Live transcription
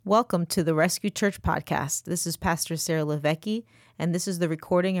Welcome to the Rescue Church podcast. This is Pastor Sarah LiVecchi, and this is the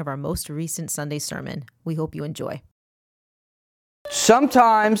recording of our most recent Sunday sermon. We hope you enjoy.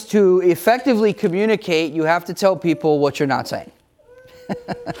 Sometimes to effectively communicate, you have to tell people what you're not saying.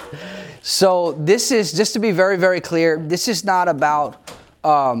 So this is, just to be very, very clear, this is not about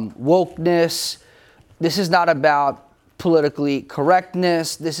wokeness. This is not about politically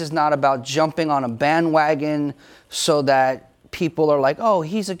correctness. This is not about jumping on a bandwagon so that people are like, oh,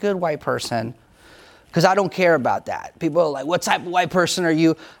 he's a good white person. Because I don't care about that. People are like, what type of white person are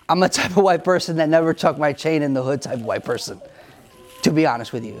you? I'm a type of white person that never tucked my chain in the hood type of white person. To be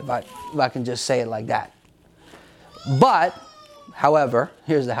honest with you, if I can just say it like that. But, however,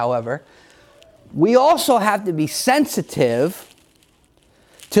 here's the however, we also have to be sensitive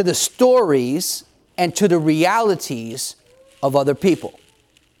to the stories and to the realities of other people.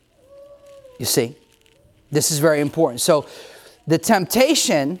 You see, this is very important. So the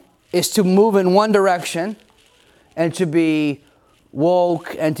temptation is to move in one direction and to be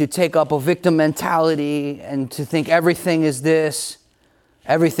woke and to take up a victim mentality and to think everything is this,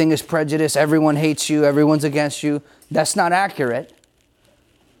 everything is prejudice, everyone hates you, everyone's against you. That's not accurate.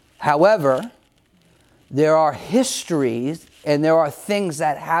 However, there are histories and there are things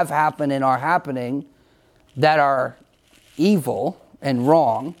that have happened and are happening that are evil and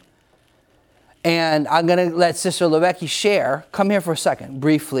wrong. And I'm going to let Sister LiVecchi share. Come here for a second,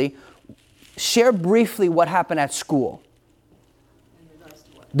 briefly. Share briefly what happened at school.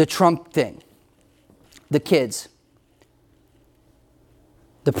 The Trump thing. The kids.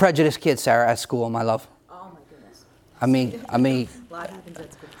 The prejudiced kids, Sarah, at school, my love. Oh, my goodness. I mean. A lot happens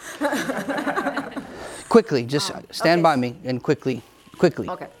at school. Quickly, just stand by me and quickly.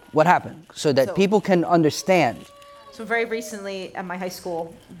 Okay. What happened? So that people can understand. So very recently at my high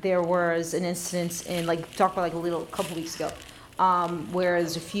school, there was an incident talk about a couple weeks ago, where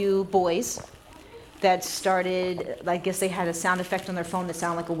there's a few boys that started, I guess they had a sound effect on their phone that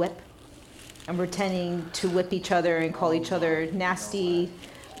sounded like a whip, and pretending to whip each other and call each other nasty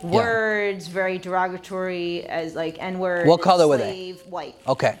words, very derogatory as like N-word. What color were slave, they? White.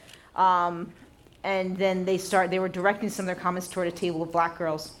 Okay. And then they were directing some of their comments toward a table of black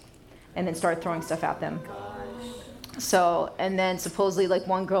girls, and then started throwing stuff at them. So, and then supposedly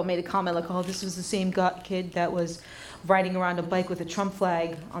one girl made a comment oh, this was the same kid that was riding around a bike with a Trump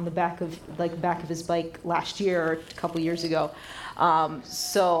flag on the back of his bike last year or a couple years ago.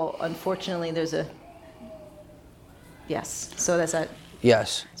 So unfortunately so that's that.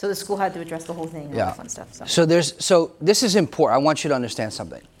 Yes. So the school had to address the whole thing and all that fun stuff. So this is important. I want you to understand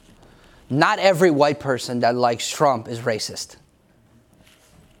something. Not every white person that likes Trump is racist.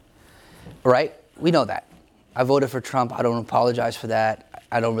 Right? We know that. I voted for Trump. I don't apologize for that.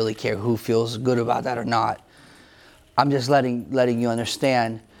 I don't really care who feels good about that or not. I'm just letting you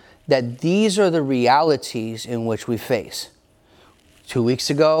understand that these are the realities in which we face. 2 weeks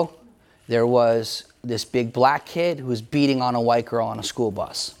ago, there was this big black kid who was beating on a white girl on a school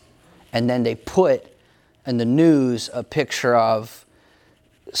bus. And then they put in the news a picture of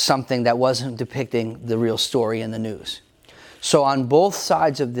something that wasn't depicting the real story in the news. So on both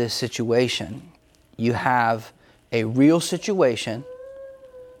sides of this situation, you have a real situation,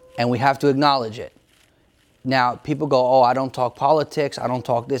 and we have to acknowledge it. Now, people go, oh, I don't talk politics, I don't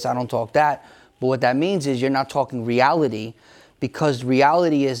talk this, I don't talk that. But what that means is you're not talking reality, because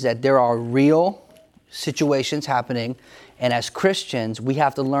reality is that there are real situations happening, and as Christians, we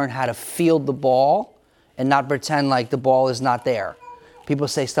have to learn how to field the ball and not pretend like the ball is not there. People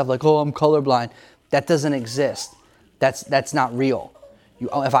say stuff like, oh, I'm colorblind. That doesn't exist. That's not real.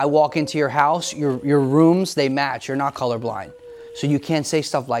 If I walk into your house, your rooms, they match. You're not colorblind. So you can't say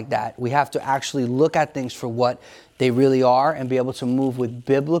stuff like that. We have to actually look at things for what they really are and be able to move with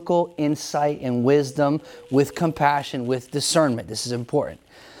biblical insight and wisdom, with compassion, with discernment. This is important.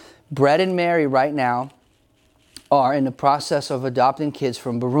 Brett and Mary right now are in the process of adopting kids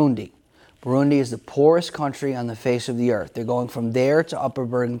from Burundi. Burundi is the poorest country on the face of the earth. They're going from there to Upper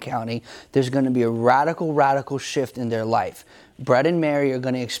Bergen County. There's going to be a radical shift in their life. Brett and Mary are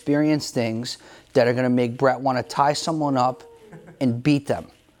going to experience things that are going to make Brett want to tie someone up and beat them.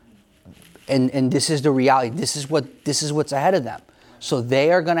 And this is the reality. This is what's ahead of them. So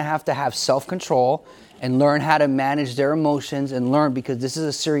they are going to have self-control and learn how to manage their emotions and learn, because this is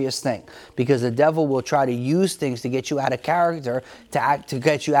a serious thing. Because the devil will try to use things to get you out of character, to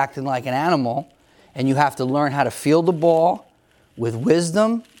get you acting like an animal. And you have to learn how to field the ball with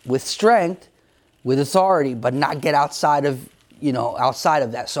wisdom, with strength, with authority, but not get outside of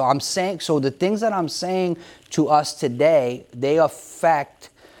that. So the things that I'm saying to us today, they affect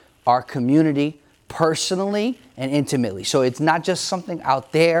our community, personally and intimately. So it's not just something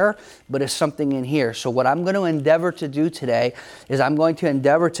out there, but it's something in here. So what I'm going to endeavor to do today is I'm going to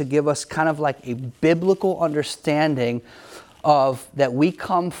endeavor to give us kind of like a biblical understanding of that we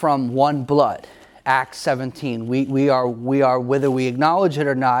come from one blood. Acts 17. We are, whether we acknowledge it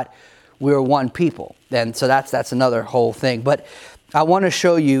or not, we are one people. And so that's another whole thing. But I want to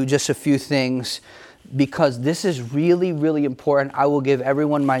show you just a few things because this is really, really important. I will give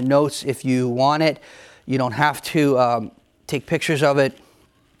everyone my notes if you want it. You don't have to take pictures of it.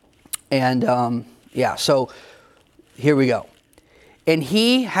 And yeah, so here we go. And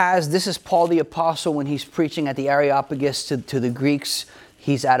this is Paul the Apostle when he's preaching at the Areopagus to the Greeks.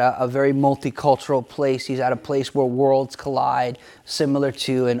 He's at a very multicultural place. He's at a place where worlds collide, similar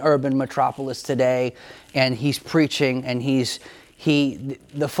to an urban metropolis today. And he's preaching, and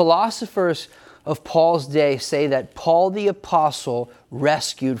the philosophers of Paul's day say that Paul the Apostle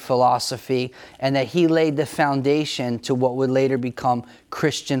rescued philosophy and that he laid the foundation to what would later become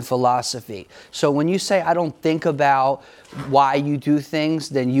Christian philosophy. So when you say, I don't think about why you do things,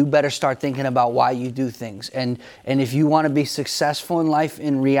 then you better start thinking about why you do things. And if you want to be successful in life,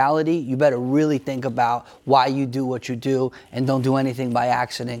 in reality, you better really think about why you do what you do and don't do anything by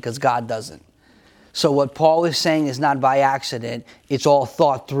accident, because God doesn't. So what Paul is saying is not by accident. It's all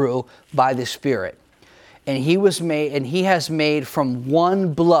thought through by the Spirit. And he has made from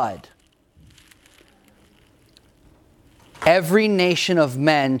one blood every nation of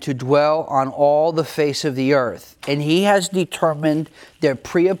men to dwell on all the face of the earth. And he has determined their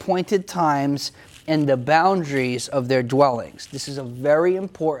pre-appointed times and the boundaries of their dwellings. This is a very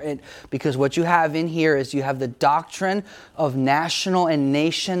important, because what you have in here is you have the doctrine of national and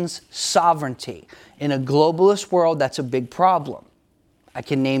nations sovereignty. In a globalist world, that's a big problem. I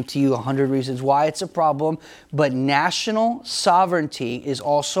can name to you 100 reasons why it's a problem, but national sovereignty is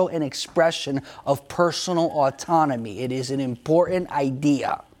also an expression of personal autonomy. It is an important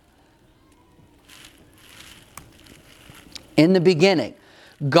idea. In the beginning,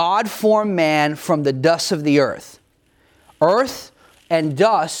 God formed man from the dust of the earth. Earth and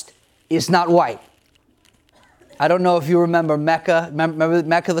dust is not white. I don't know if you remember Mecca. Remember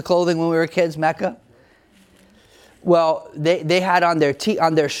Mecca, the clothing when we were kids, Mecca? Well, they had on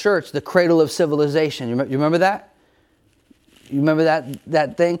their shirts the cradle of civilization. You remember that? You remember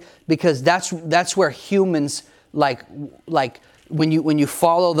that thing? Because that's where humans, like when you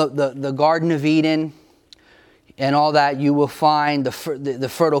follow the Garden of Eden and all that, you will find the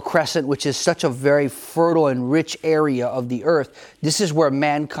Fertile Crescent, which is such a very fertile and rich area of the earth. This is where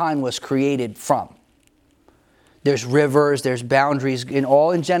mankind was created from. There's rivers, there's boundaries.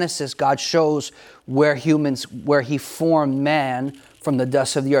 In Genesis, God shows where he formed man from the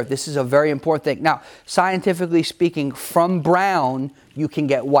dust of the earth. This is a very important thing. Now, scientifically speaking, from brown, you can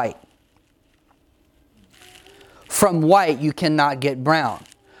get white. From white, you cannot get brown.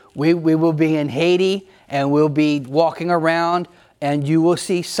 We will be in Haiti, and we'll be walking around, and you will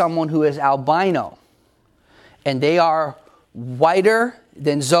see someone who is albino. And they are whiter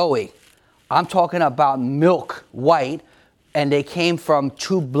than Zoe. I'm talking about milk white, and they came from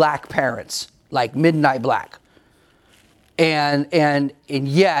two black parents, like midnight black. And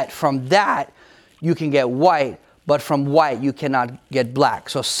yet from that you can get white, but from white you cannot get black.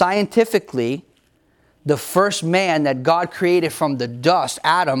 So scientifically, the first man that God created from the dust,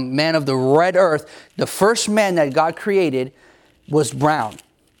 Adam, man of the red earth, the first man that God created was brown,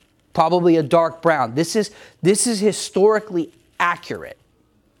 probably a dark brown. This is historically accurate.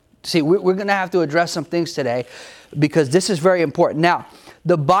 See, we're going to have to address some things today because this is very important. Now,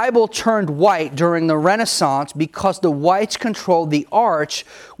 the Bible turned white during the Renaissance because the whites controlled the arts,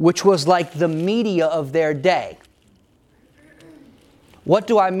 which was like the media of their day. What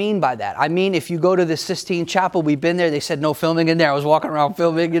do I mean by that? I mean, if you go to the Sistine Chapel, we've been there. They said no filming in there. I was walking around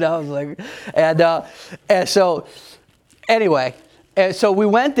filming, I was like, and so anyway, and so we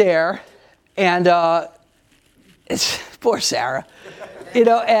went there, and it's poor Sarah.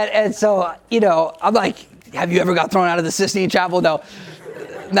 And so, I'm like, have you ever got thrown out of the Sistine Chapel? No,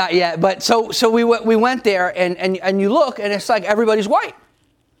 not yet. But so we went there, and you look, and it's like everybody's white.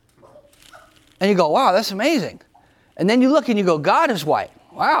 And you go, wow, that's amazing. And then you look and you go, God is white.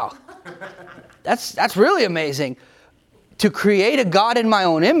 Wow, that's really amazing. To create a God in my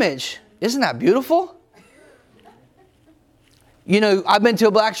own image, isn't that beautiful? I've been to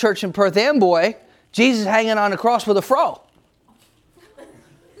a black church in Perth Amboy. Jesus hanging on the cross with a fro.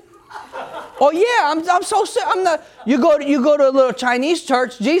 Oh yeah, I'm so sick. I'm not. You go to a little Chinese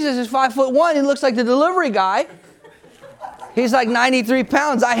church. Jesus is 5'1". He looks like the delivery guy. He's like 93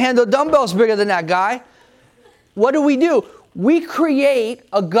 pounds. I handle dumbbells bigger than that guy. What do? we create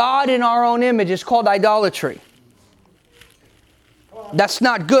a God in our own image. It's called idolatry. That's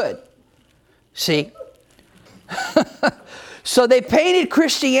not good. See? So they painted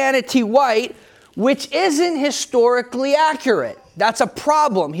Christianity white, which isn't historically accurate. That's a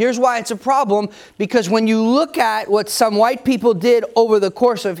problem. Here's why it's a problem. Because when you look at what some white people did over the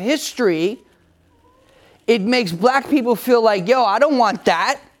course of history, it makes black people feel like, yo, I don't want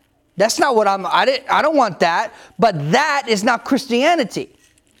that. That's not what I don't want that. But that is not Christianity.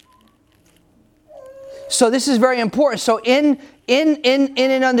 So this is very important. So in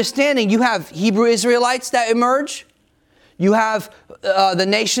an understanding, you have Hebrew Israelites that emerge. You have the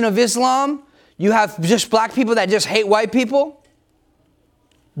Nation of Islam. You have just black people that just hate white people.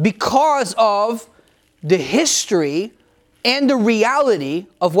 Because of the history and the reality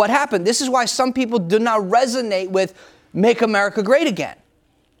of what happened. This is why some people do not resonate with Make America Great Again.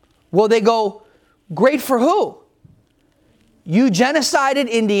 Well, they go, great for who? You genocided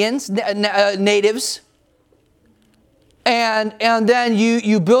Indians, natives, and then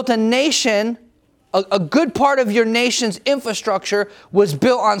you built a nation. A good part of your nation's infrastructure was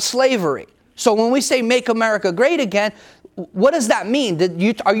built on slavery. So when we say Make America Great Again, what does that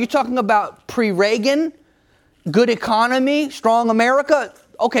mean? Are you talking about pre-Reagan, good economy, strong America?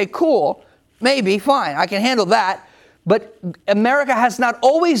 Okay, cool. Maybe, fine. I can handle that. But America has not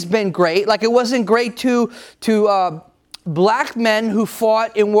always been great. Like it wasn't great to black men who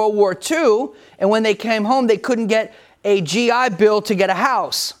fought in World War II. And when they came home, they couldn't get a GI Bill to get a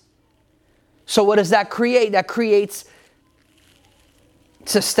house. So what does that create? That creates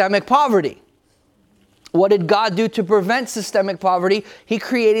systemic poverty. What did God do to prevent systemic poverty? He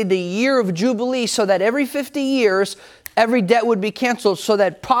created the year of Jubilee so that every 50 years, every debt would be canceled so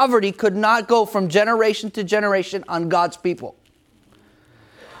that poverty could not go from generation to generation on God's people.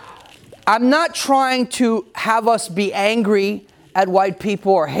 I'm not trying to have us be angry at white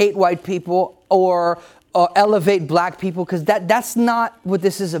people or hate white people or elevate black people, because that's not what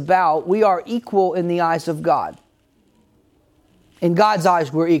this is about. We are equal in the eyes of God. In God's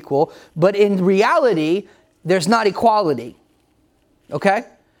eyes, we're equal. But in reality, there's not equality. Okay?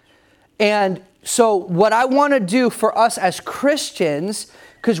 And so what I want to do for us as Christians,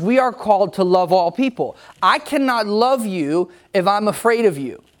 because we are called to love all people. I cannot love you if I'm afraid of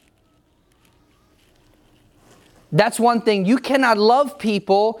you. That's one thing. You cannot love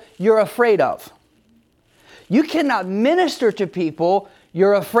people you're afraid of. You cannot minister to people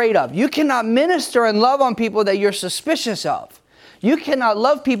you're afraid of. You cannot minister and love on people that you're suspicious of. You cannot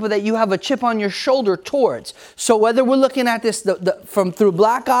love people that you have a chip on your shoulder towards. So whether we're looking at this from through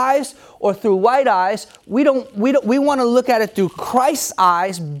black eyes or through white eyes, we want to look at it through Christ's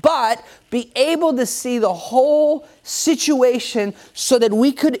eyes, but be able to see the whole situation so that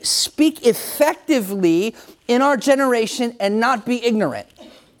we could speak effectively in our generation and not be ignorant.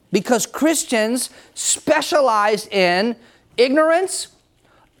 Because Christians specialize in ignorance,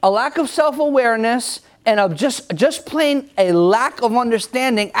 a lack of self-awareness, and of just plain a lack of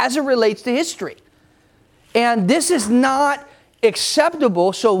understanding as it relates to history. And this is not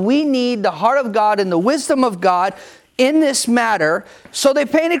acceptable, so we need the heart of God and the wisdom of God in this matter. So they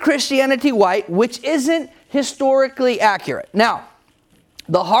painted Christianity white, which isn't historically accurate. Now,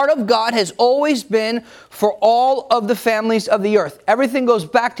 the heart of God has always been for all of the families of the earth. Everything goes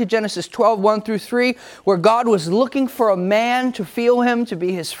back to Genesis 12, 1 through 3, where God was looking for a man to feel him, to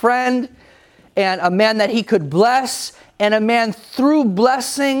be his friend, and a man that he could bless, and a man through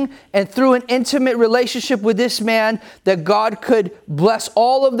blessing and through an intimate relationship with this man that God could bless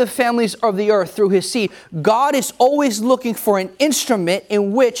all of the families of the earth through his seed. God is always looking for an instrument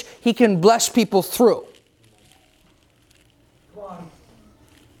in which he can bless people through.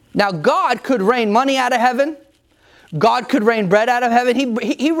 Now, God could rain money out of heaven. God could rain bread out of heaven.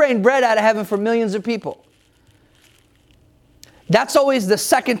 He rained bread out of heaven for millions of people. That's always the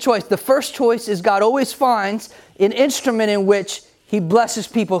second choice. The first choice is God always finds an instrument in which he blesses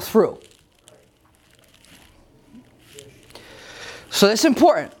people through. So that's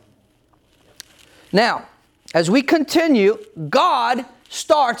important. Now, as we continue, God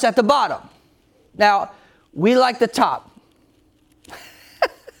starts at the bottom. Now, we like the top.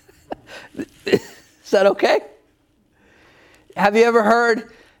 Is that okay? Have you ever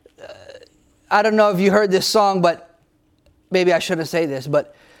heard, I don't know if you heard this song, but maybe I shouldn't say this,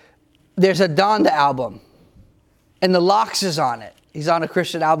 but there's a Donda album, and the Lox is on it. He's on a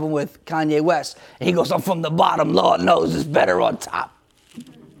Christian album with Kanye West. And he goes, I'm from the bottom, Lord knows it's better on top.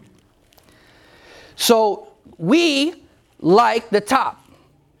 So we like the top.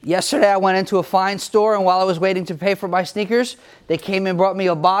 Yesterday I went into a fine store, and while I was waiting to pay for my sneakers, they came and brought me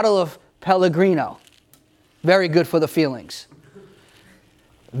a bottle of Pellegrino. Very good for the feelings.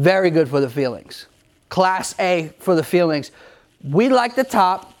 Very good for the feelings. Class A for the feelings. We like the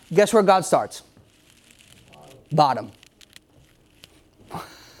top. Guess where God starts? Bottom.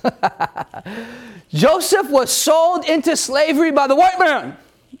 Joseph was sold into slavery by the white man.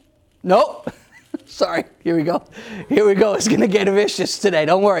 Nope. Sorry. Here we go. Here we go. It's going to get vicious today.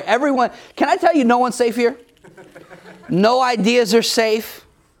 Don't worry. Everyone, can I tell you no one's safe here? No ideas are safe.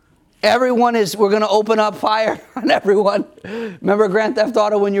 Everyone is, we're going to open up fire on everyone. Remember Grand Theft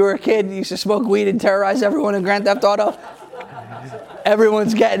Auto when you were a kid? You used to smoke weed and terrorize everyone in Grand Theft Auto?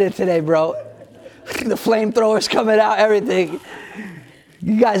 Everyone's getting it today, bro. The flamethrowers coming out, everything.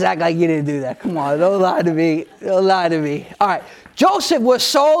 You guys act like you didn't do that. Come on, don't lie to me. Don't lie to me. All right. Joseph was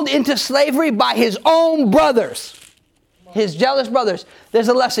sold into slavery by his own brothers. His jealous brothers. There's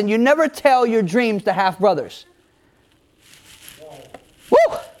a lesson. You never tell your dreams to half brothers.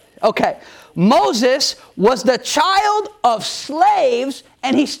 Woo! Okay. Moses was the child of slaves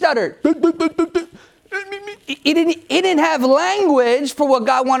and he stuttered. He didn't have language for what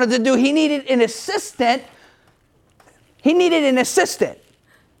God wanted to do. He needed an assistant. He needed an assistant.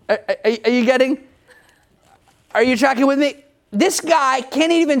 Are you getting? Are you tracking with me? This guy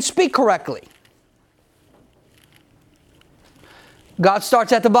can't even speak correctly. God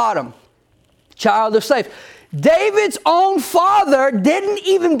starts at the bottom. Child of slave. David's own father didn't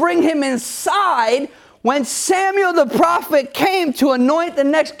even bring him inside when Samuel the prophet came to anoint the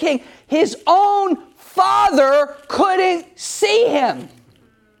next king. His own father couldn't see him.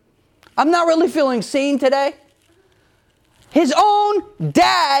 I'm not really feeling seen today. His own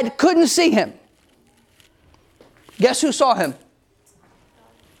dad couldn't see him. Guess who saw him?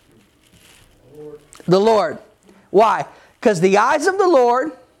 The Lord. Why? Because the eyes of the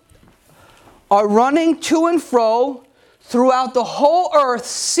Lord are running to and fro throughout the whole earth,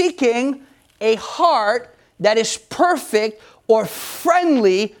 seeking a heart that is perfect or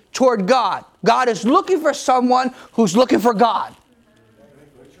friendly toward God. God is looking for someone who's looking for God.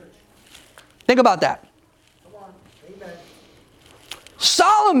 Think about that.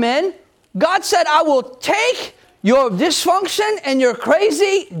 Solomon, God said, I will take your dysfunction and your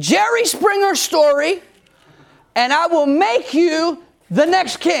crazy Jerry Springer story, and I will make you the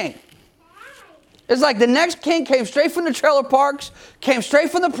next king. It's like the next king came straight from the trailer parks, came straight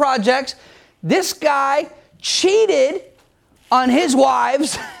from the projects. This guy cheated on his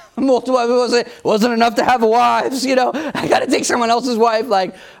wives. Multiple. It wasn't enough to have wives, you know. I got to take someone else's wife.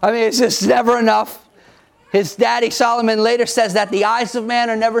 It's just never enough. His daddy Solomon later says that the eyes of man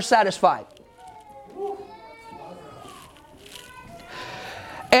are never satisfied.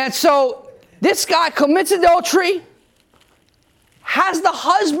 And so this guy commits adultery, has the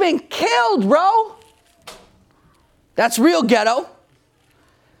husband killed, bro. That's real ghetto.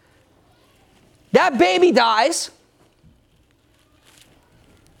 That baby dies.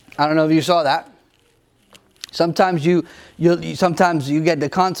 I don't know if you saw that. Sometimes you get the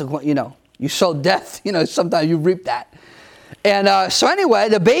consequence, you know. You sow death, you know, sometimes you reap that. And so anyway,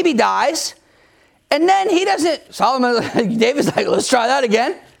 the baby dies. And then David's like, let's try that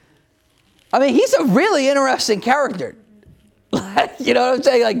again. I mean, he's a really interesting character. You know what I'm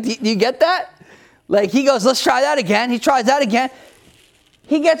saying? Like, do you get that? Like, he goes, let's try that again. He tries that again.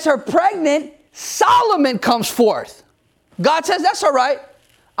 He gets her pregnant. Solomon comes forth. God says, that's all right.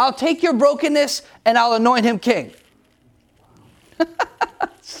 I'll take your brokenness and I'll anoint him king.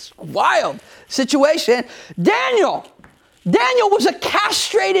 Wild situation. Daniel was a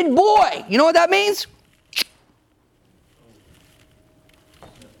castrated boy. You know what that means?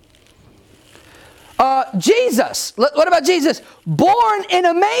 Jesus. What about Jesus? Born in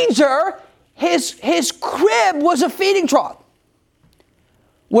a manger, his crib was a feeding trough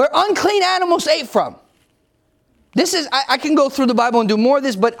where unclean animals ate from. This is, I can go through the Bible and do more of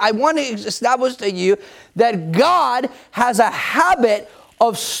this, but I want to establish to you that God has a habit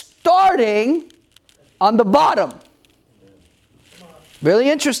of starting on the bottom. Really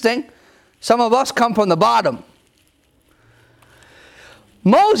interesting. Some of us come from the bottom.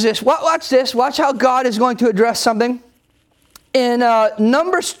 Moses, watch this. Watch how God is going to address something. In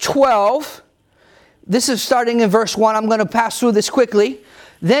Numbers 12, this is starting in verse 1. I'm going to pass through this quickly.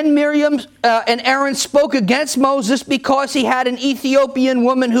 Then Miriam and Aaron spoke against Moses because he had an Ethiopian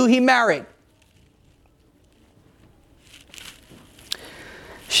woman who he married.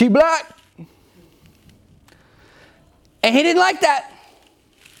 She black. And he didn't like that.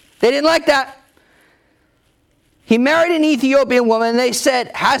 They didn't like that. He married an Ethiopian woman and they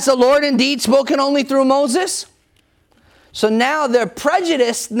said, has the Lord indeed spoken only through Moses? So now their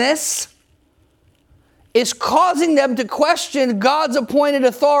prejudiceness is causing them to question God's appointed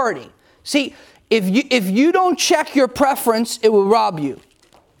authority. See, If you don't check your preference, it will rob you.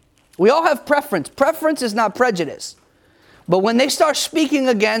 We all have preference. Preference is not prejudice. But when they start speaking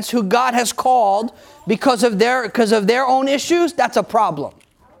against who God has called because of their own issues, that's a problem.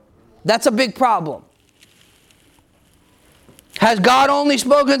 That's a big problem. Has God only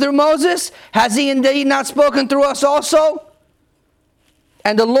spoken through Moses? Has he indeed not spoken through us also?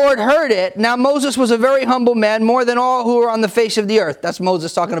 And the Lord heard it. Now Moses was a very humble man, more than all who were on the face of the earth. That's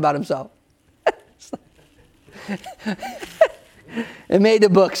Moses talking about himself. It made the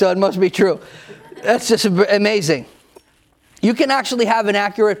book, so it must be true. That's just amazing. You can actually have an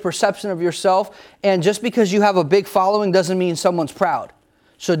accurate perception of yourself, and just because you have a big following doesn't mean someone's proud.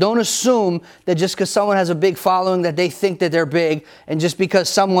 So don't assume that just because someone has a big following that they think that they're big, and just because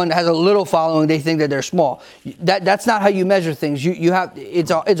someone has a little following they think that they're small. That's not how you measure things.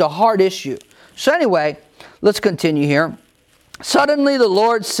 It's a hard issue. So anyway, let's continue here. Suddenly the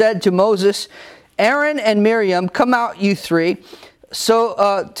Lord said to Moses, Aaron and Miriam, come out, you three,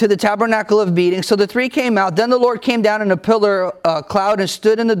 to the tabernacle of meeting. So the three came out. Then the Lord came down in a pillar cloud and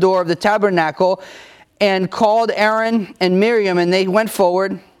stood in the door of the tabernacle and called Aaron and Miriam, and they went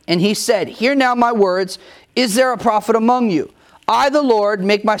forward. And he said, hear now my words. Is there a prophet among you? I, the Lord,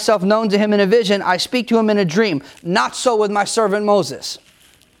 make myself known to him in a vision. I speak to him in a dream. Not so with my servant Moses.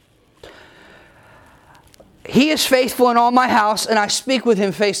 He is faithful in all my house, and I speak with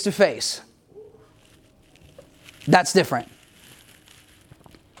him face to face. That's different.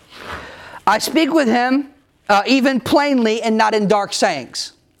 I speak with him even plainly and not in dark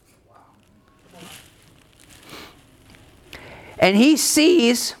sayings. And he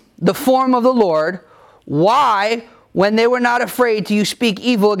sees the form of the Lord. Why, when they were not afraid, do you speak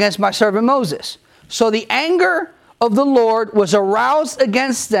evil against my servant Moses? So the anger of the Lord was aroused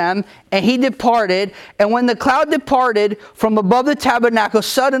against them, and he departed. And when the cloud departed from above the tabernacle,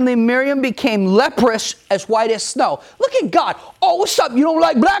 suddenly Miriam became leprous as white as snow. Look at God. Oh, what's up? You don't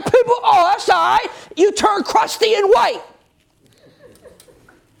like black people? Oh, that's all right. You turn crusty and white.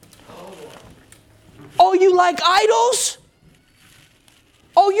 Oh, you like idols?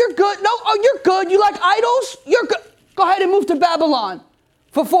 Oh, you're good. No, oh, you're good. You like idols? You're good. Go ahead and move to Babylon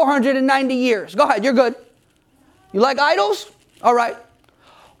for 490 years. Go ahead. You're good. You like idols? All right.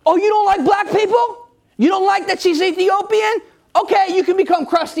 Oh, you don't like black people? You don't like that she's Ethiopian? Okay, you can become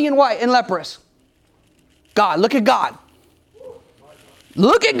crusty and white and leprous. God, look at God.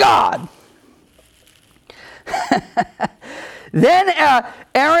 Look at God. Then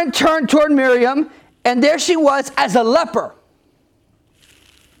Aaron turned toward Miriam, and there she was as a leper.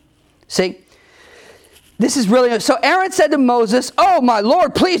 See, this is really, so Aaron said to Moses, oh, my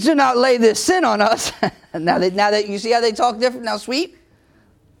Lord, please do not lay this sin on us. now that you see how they talk different, now sweet?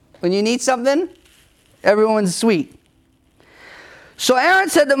 When you need something, everyone's sweet. So Aaron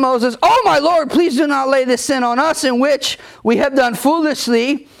said to Moses, oh, my Lord, please do not lay this sin on us in which we have done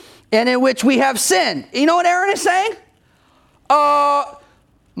foolishly and in which we have sinned. You know what Aaron is saying?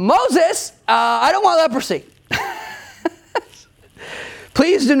 Moses, I don't want leprosy.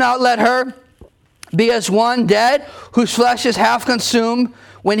 Please do not let her be as one dead whose flesh is half consumed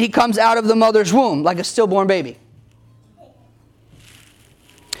when he comes out of the mother's womb, like a stillborn baby.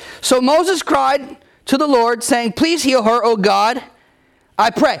 So Moses cried to the Lord, saying, please heal her, O God, I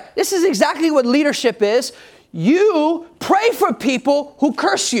pray. This is exactly what leadership is. You pray for people who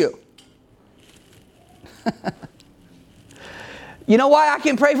curse you. You know why I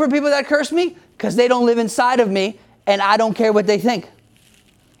can pray for people that curse me? Because they don't live inside of me, and I don't care what they think.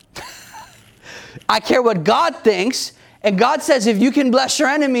 I care what God thinks, and God says if you can bless your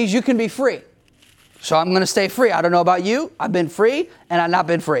enemies, you can be free. So I'm going to stay free. I don't know about you. I've been free, and I've not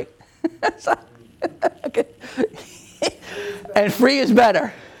been free. And free is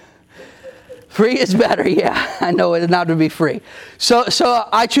better. Free is better, yeah. I know it not to be free. So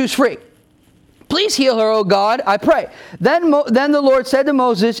I choose free. Please heal her, O God, I pray. Then the Lord said to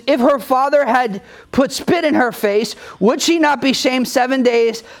Moses, if her father had put spit in her face, would she not be shamed 7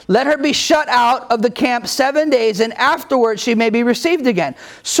 days? Let her be shut out of the camp 7 days, and afterwards she may be received again.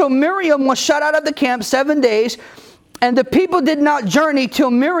 So Miriam was shut out of the camp 7 days, and the people did not journey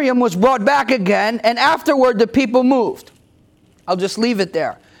till Miriam was brought back again, and afterward the people moved. I'll just leave it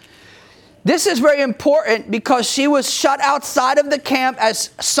there. This is very important because she was shut outside of the camp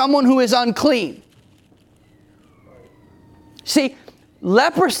as someone who is unclean. See,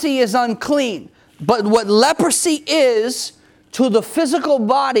 leprosy is unclean. But what leprosy is to the physical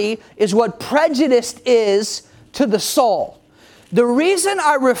body is what prejudice is to the soul. The reason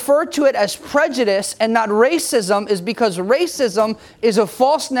I refer to it as prejudice and not racism is because racism is a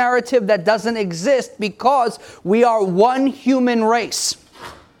false narrative that doesn't exist because we are one human race.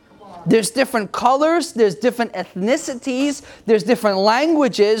 There's different colors, there's different ethnicities, there's different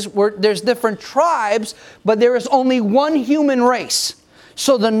languages, there's different tribes, but there is only one human race.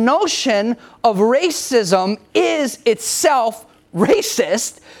 So the notion of racism is itself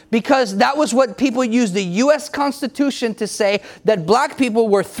racist, because that was what people used the U.S. Constitution to say, that black people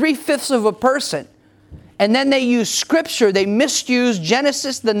were 3/5 of a person. And then they used scripture, they misused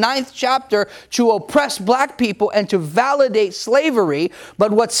Genesis, the 9th chapter, to oppress black people and to validate slavery.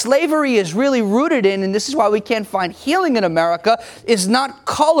 But what slavery is really rooted in, and this is why we can't find healing in America, is not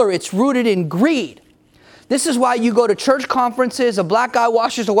color, it's rooted in greed. This is why you go to church conferences, a black guy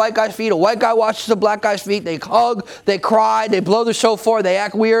washes a white guy's feet, a white guy washes a black guy's feet, they hug, they cry, they blow the shofar, they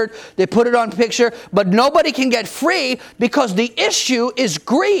act weird, they put it on picture, but nobody can get free because the issue is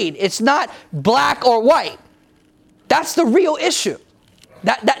greed. It's not black or white. That's the real issue.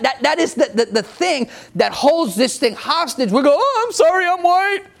 That is the thing that holds this thing hostage. We go, oh, I'm sorry, I'm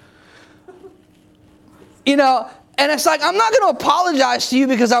white. You know, and it's like, I'm not going to apologize to you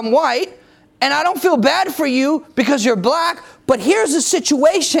because I'm white. And I don't feel bad for you because you're black, but here's a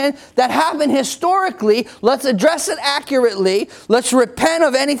situation that happened historically. Let's address it accurately. Let's repent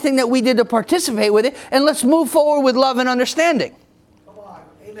of anything that we did to participate with it, and let's move forward with love and understanding. Come on.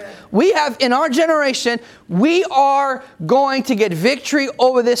 Amen. We have, in our generation, we are going to get victory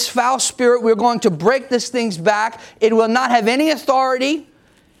over this foul spirit. We're going to break these things back. It will not have any authority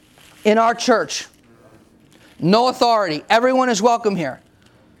in our church. No authority. Everyone is welcome here.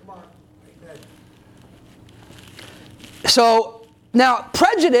 So now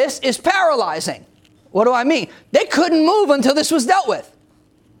prejudice is paralyzing. What do I mean? They couldn't move until this was dealt with.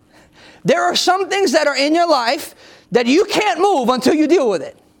 There are some things that are in your life that you can't move until you deal with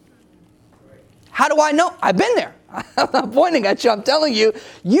it. How do I know? I've been there. I'm not pointing at you. I'm telling you,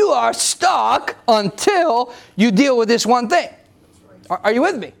 you are stuck until you deal with this one thing. Are you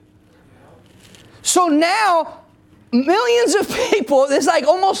with me? So now, millions of people, there's like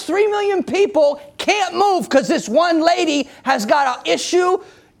almost 3 million people can't move because this one lady has got an issue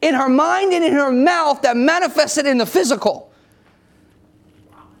in her mind and in her mouth that manifested in the physical.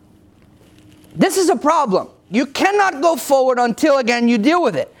 This is a problem. You cannot go forward until, again, you deal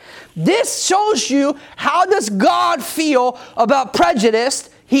with it. This shows you, how does God feel about prejudice?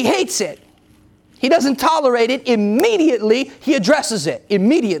 He hates it. He doesn't tolerate it. Immediately, he addresses it.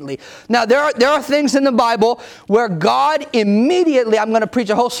 Immediately. Now, there are things in the Bible where God immediately, I'm going to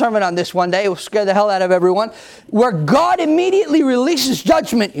preach a whole sermon on this one day. It will scare the hell out of everyone. Where God immediately releases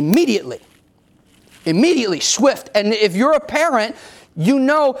judgment. Immediately. Immediately. Swift. And if you're a parent, you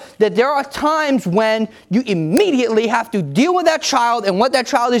know that there are times when you immediately have to deal with that child and what that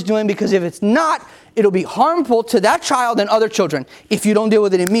child is doing, because if it's not, it'll be harmful to that child and other children if you don't deal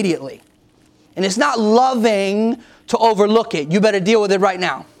with it immediately. And it's not loving to overlook it. You better deal with it right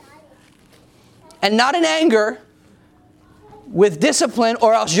now. And not in anger, with discipline,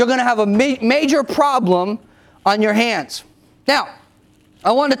 or else you're going to have a major problem on your hands. Now,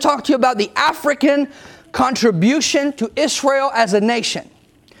 I want to talk to you about the African contribution to Israel as a nation.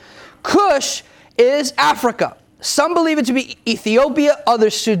 Cush is Africa. Some believe it to be Ethiopia,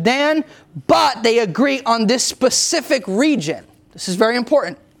 others Sudan, but they agree on this specific region. This is very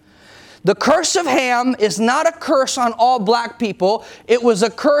important. The curse of Ham is not a curse on all black people. It was a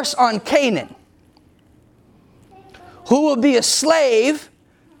curse on Canaan, who will be a slave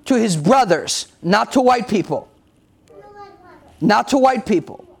to his brothers, not to white people. Not to white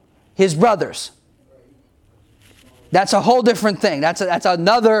people, his brothers. That's a whole different thing. That's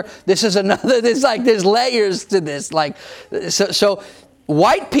another, there's layers to this. So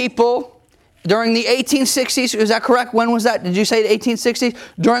white people during the 1860s, is that correct? When was that? Did you say the 1860s?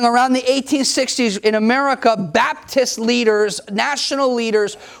 During around the 1860s in America, Baptist leaders, national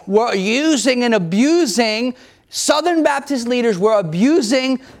leaders were using and abusing, Southern Baptist leaders were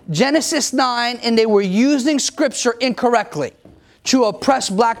abusing Genesis 9, and they were using scripture incorrectly to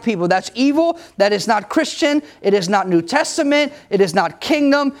oppress black people. That's evil. That is not Christian. It is not New Testament. It is not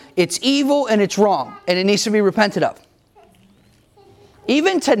kingdom. It's evil and it's wrong. And it needs to be repented of.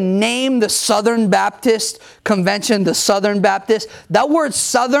 Even to name the Southern Baptist Convention the Southern Baptist, that word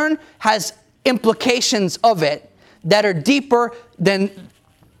Southern has implications of it that are deeper than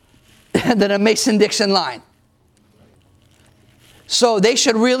a Mason-Dixon line. So they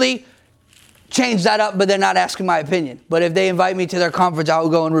should really change that up, but they're not asking my opinion. But if they invite me to their conference, I will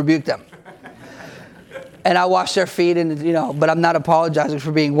go and rebuke them. And I wash their feet, and but I'm not apologizing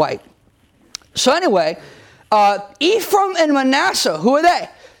for being white. So anyway, Ephraim and Manasseh, who are they?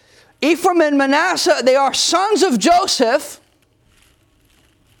 Ephraim and Manasseh, they are sons of Joseph.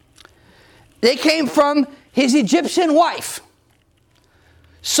 They came from his Egyptian wife.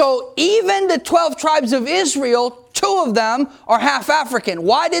 So So even the 12 tribes of Israel, 2 of them are half African.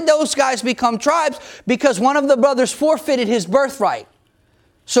 Why did those guys become tribes? Because one of the brothers forfeited his birthright.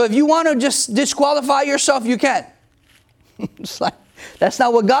 So if you want to just disqualify yourself, you can. It's like, that's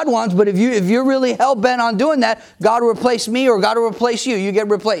not what God wants, but if you're really hell-bent on doing that, God will replace me or God will replace you. You get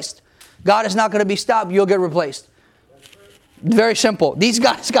replaced. God is not going to be stopped. You'll get replaced. Very simple. These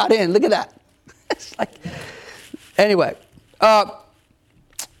guys got in. Look at that. It's like, anyway.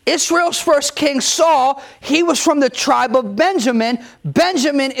 Israel's first king, Saul, he was from the tribe of Benjamin.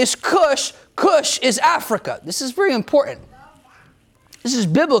 Benjamin is Cush. Cush is Africa. This is very important. This is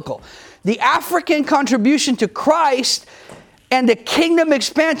biblical. The African contribution to Christ and the kingdom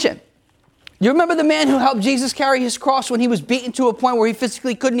expansion. You remember the man who helped Jesus carry his cross when he was beaten to a point where he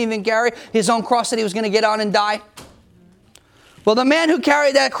physically couldn't even carry his own cross, that he was going to get on and die? Well, the man who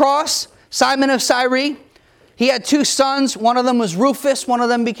carried that cross, Simon of Cyrene, he had 2 sons. One of them was Rufus. One of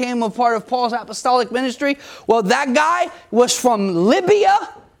them became a part of Paul's apostolic ministry. Well, that guy was from Libya,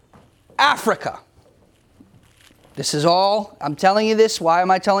 Africa. This is all, I'm telling you this. Why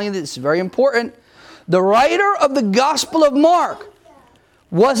am I telling you this? It's very important. The writer of the Gospel of Mark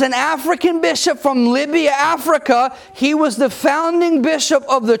was an African bishop from Libya, Africa. He was the founding bishop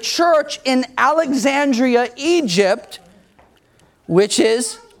of the church in Alexandria, Egypt, which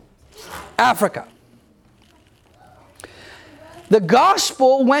is Africa. The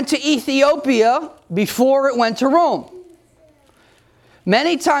gospel went to Ethiopia before it went to Rome.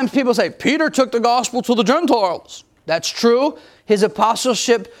 Many times people say, Peter took the gospel to the Gentiles. That's true. His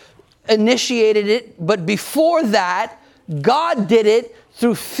apostleship initiated it. But before that, God did it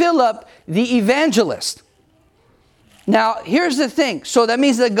through Philip the evangelist. Now, here's the thing. So that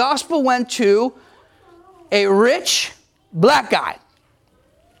means the gospel went to a rich black guy.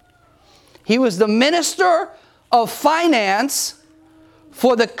 He was the minister of finance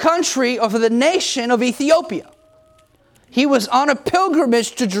for the country or for the nation of Ethiopia. He was on a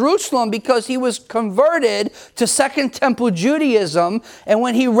pilgrimage to Jerusalem because he was converted to Second Temple Judaism. And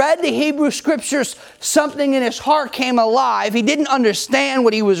when he read the Hebrew scriptures, something in his heart came alive. He didn't understand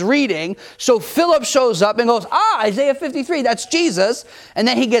what he was reading. So Philip shows up and goes, Isaiah 53, that's Jesus. And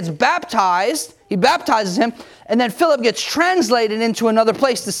then he gets baptized. He baptizes him. And then Philip gets translated into another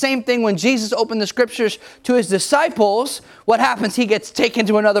place. The same thing when Jesus opened the scriptures to his disciples. What happens? He gets taken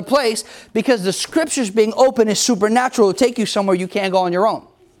to another place because the scriptures being open is supernatural. It'll take you somewhere you can't go on your own.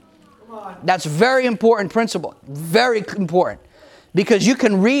 That's a very important principle. Very important. Because you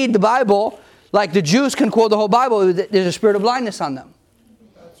can read the Bible like the Jews can quote the whole Bible. There's a spirit of blindness on them.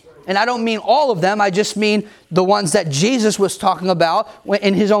 And I don't mean all of them. I just mean the ones that Jesus was talking about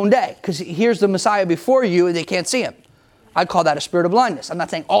in his own day. Because here's the Messiah before you and they can't see him. I'd call that a spirit of blindness. I'm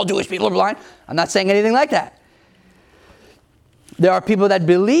not saying all Jewish people are blind. I'm not saying anything like that. There are people that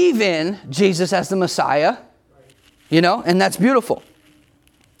believe in Jesus as the Messiah, and that's beautiful.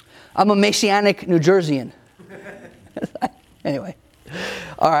 I'm a Messianic New Jerseyan. Anyway.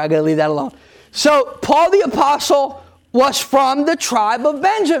 All right, I got to leave that alone. So Paul the Apostle was from the tribe of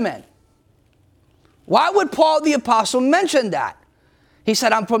Benjamin. Why would Paul the Apostle mention that? He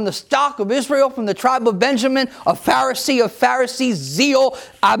said, I'm from the stock of Israel, from the tribe of Benjamin, a Pharisee of Pharisees, zeal.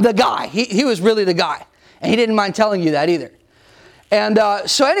 I'm the guy. He was really the guy. And he didn't mind telling you that either. And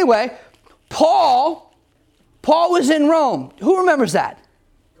so anyway, Paul was in Rome. Who remembers that?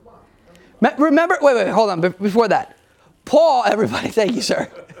 Remember? Wait, hold on. Before that. Paul, everybody, thank you, sir.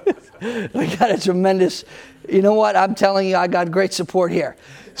 We got a tremendous, you know what? I'm telling you, I got great support here.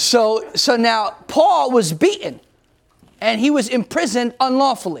 So now Paul was beaten and he was imprisoned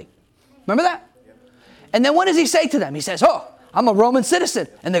unlawfully. Remember that? And then what does he say to them? He says, I'm a Roman citizen.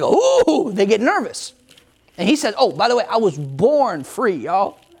 And they go, ooh, they get nervous. And he says, by the way, I was born free,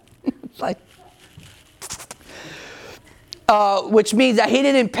 y'all. It's like, which means that he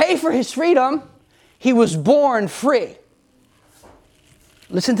didn't pay for his freedom. He was born free.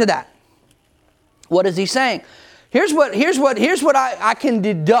 Listen to that. What is he saying? Here's what I can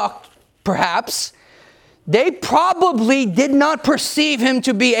deduct, perhaps. They probably did not perceive him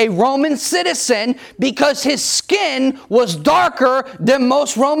to be a Roman citizen because his skin was darker than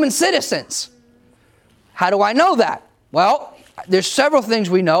most Roman citizens. How do I know that? Well, there's several things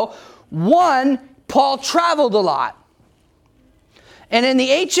we know. One, Paul traveled a lot. And in the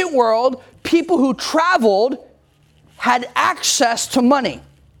ancient world, people who traveled had access to money.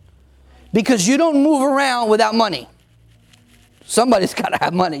 Because you don't move around without money. Somebody's got to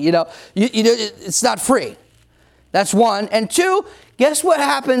have money, it's not free. That's one. And two, guess what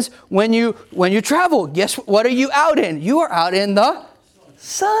happens when you travel? Guess what are you out in? You are out in the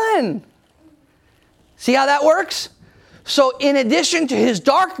sun. See how that works? So in addition to his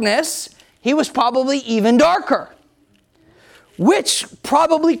darkness, he was probably even darker, which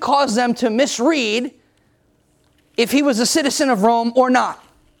probably caused them to misread if he was a citizen of Rome or not.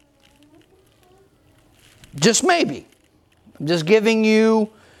 Just maybe. I'm just giving you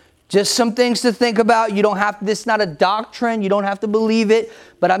just some things to think about. You don't have to, this is not a doctrine. You don't have to believe it.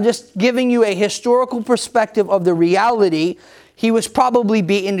 But I'm just giving you a historical perspective of the reality. He was probably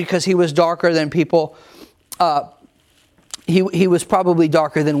beaten because he was darker than people. He was probably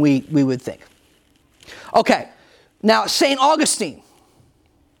darker than we would think. Okay. Now, St. Augustine,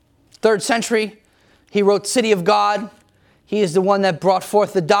 3rd century, he wrote City of God. He is the one that brought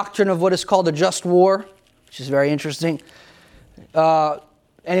forth the doctrine of what is called a just war, which is very interesting.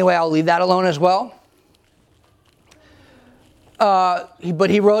 Anyway, I'll leave that alone as well. But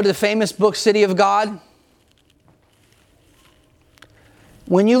he wrote the famous book, City of God.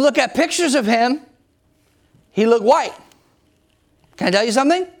 When you look at pictures of him, he looked white. Can I tell you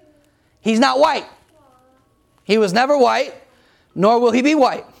something? He's not white. He was never white, nor will he be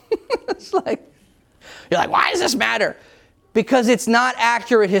white. It's like, you're like, why does this matter? Because it's not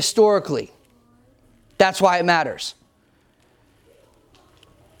accurate historically. That's why it matters.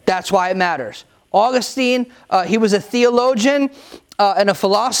 That's why it matters. Augustine, he was a theologian and a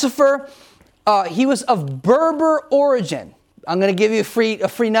philosopher. He was of Berber origin. I'm going to give you a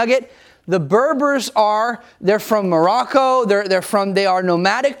free nugget. The Berbers they're from Morocco. They are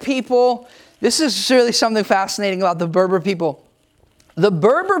nomadic people. This is really something fascinating about the Berber people. The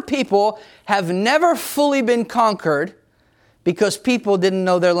Berber people have never fully been conquered because people didn't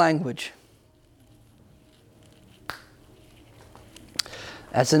know their language.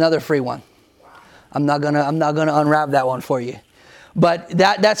 That's another free one. I'm not gonna unwrap that one for you. But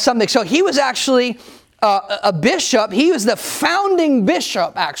that's something. So he was actually a bishop. He was the founding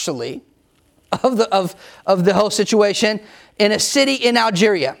bishop, actually, of the whole situation in a city in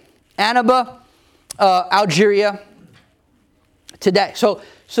Algeria. Annaba, Algeria, today. So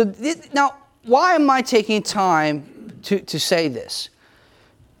now, why am I taking time to say this?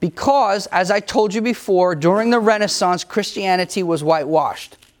 Because, as I told you before, during the Renaissance, Christianity was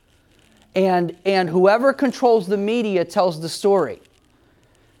whitewashed. And whoever controls the media tells the story.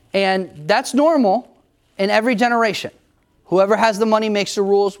 And that's normal in every generation. Whoever has the money makes the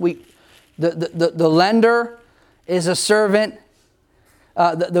rules. The lender is a servant.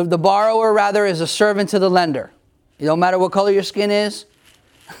 The borrower, rather, is a servant to the lender. It don't matter what color your skin is.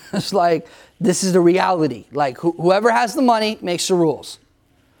 It's like, this is the reality. Like, whoever has the money makes the rules.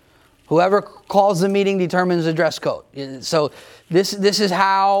 Whoever calls the meeting determines the dress code. So this is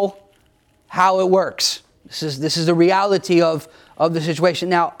how it works. This is the reality of the situation.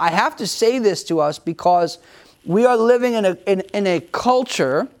 Now, I have to say this to us because we are living in a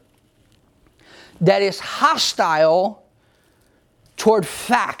culture that is hostile toward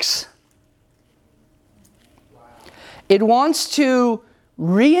facts. It wants to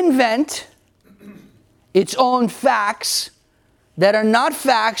reinvent its own facts that are not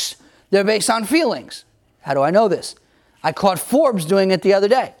facts. They're based on feelings. How do I know this? I caught Forbes doing it the other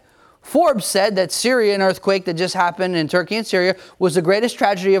day. Forbes said that Syria, an earthquake that just happened in Turkey and Syria, was the greatest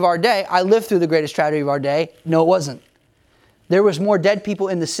tragedy of our day. I lived through the greatest tragedy of our day. No, it wasn't. There was more dead people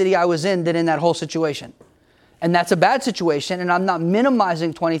in the city I was in than in that whole situation. And that's a bad situation, and I'm not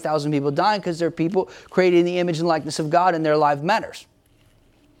minimizing 20,000 people dying because they're people created in the image and likeness of God and their life matters.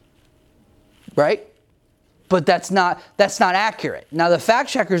 Right? But that's not accurate. Now, the fact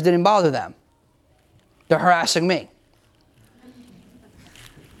checkers didn't bother them. They're harassing me.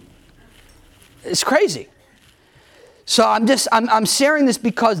 It's crazy. So I'm sharing this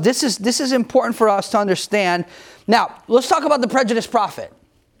because this is important for us to understand. Now, let's talk about the prejudiced prophet.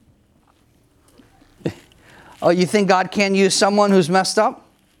 Oh, you think God can't use someone who's messed up?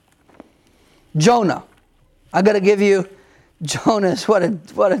 Jonah. I got to give you Jonah's. What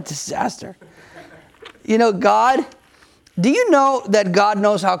a disaster. You know, God, do you know that God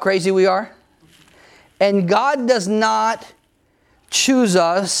knows how crazy we are? And God does not choose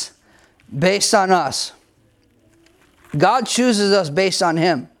us based on us. God chooses us based on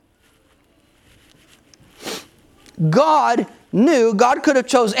Him. God could have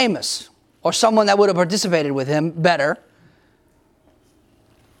chose Amos or someone that would have participated with him better.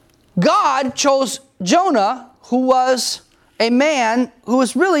 God chose Jonah, who was a man who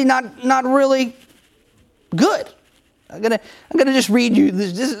was really not really good. I'm gonna just read you.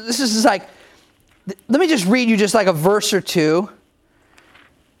 This is like, let me just read you just like a verse or two.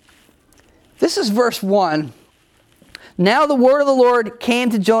 This is verse 1. Now the word of the Lord came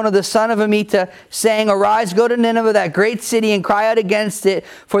to Jonah, the son of Amittai, saying, Arise, go to Nineveh, that great city, and cry out against it,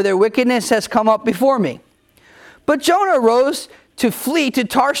 for their wickedness has come up before me. But Jonah arose to flee to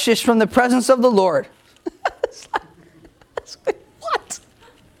Tarshish from the presence of the Lord. It's like, what?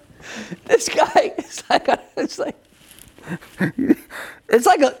 This guy is like,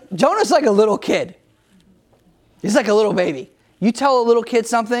 Jonah's like a little kid. He's like a little baby. You tell a little kid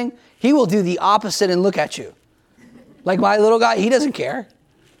something, he will do the opposite and look at you. Like my little guy, he doesn't care.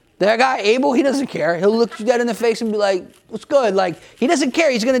 That guy, Abel, he doesn't care. He'll look you dead in the face and be like, what's good? Like, he doesn't care.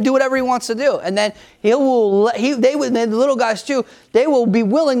 He's going to do whatever he wants to do. And then the little guys too, they will be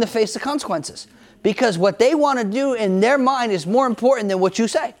willing to face the consequences. Because what they want to do in their mind is more important than what you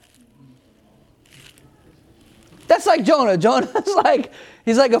say. That's like Jonah. Jonah's like,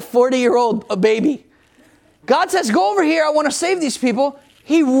 he's like a 40-year-old baby. God says, go over here. I want to save these people.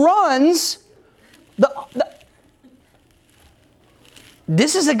 He runs.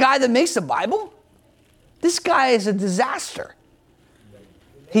 This is a guy that makes the Bible? This guy is a disaster.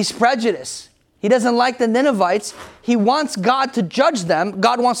 He's prejudiced. He doesn't like the Ninevites. He wants God to judge them.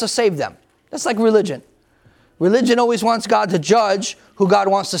 God wants to save them. That's like religion. Religion always wants God to judge who God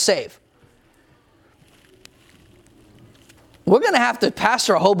wants to save. We're going to have to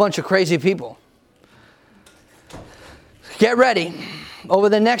pastor a whole bunch of crazy people. Get ready. Over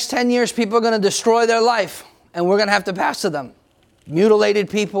the next 10 years, people are going to destroy their life, and we're going to have to pastor them. Mutilated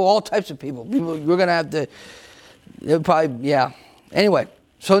people, all types of people. We're going to have to, Anyway,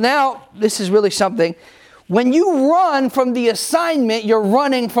 so now this is really something. When you run from the assignment, you're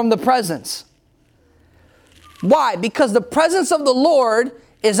running from the presence. Why? Because the presence of the Lord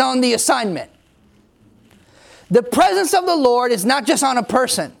is on the assignment. The presence of the Lord is not just on a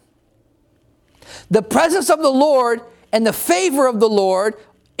person. The presence of the Lord and the favor of the Lord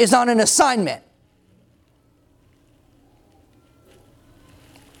is on an assignment.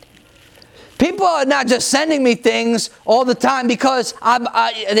 People are not just sending me things all the time because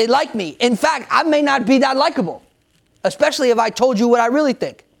they like me. In fact, I may not be that likable, especially if I told you what I really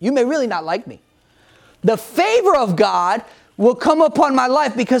think. You may really not like me. The favor of God will come upon my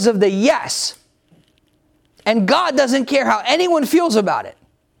life because of the yes. And God doesn't care how anyone feels about it.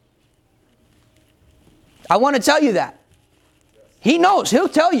 I want to tell you that. He knows. He'll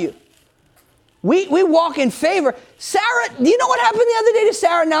tell you. We walk in favor. Sarah, do you know what happened the other day to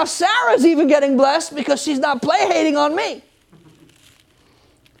Sarah? Now Sarah's even getting blessed because she's not play hating on me.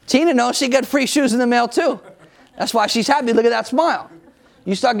 Tina knows she got free shoes in the mail too. That's why she's happy. Look at that smile.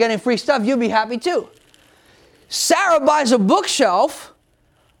 You start getting free stuff, you'll be happy too. Sarah buys a bookshelf.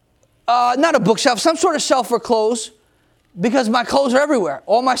 Not a bookshelf, some sort of shelf for clothes, because my clothes are everywhere.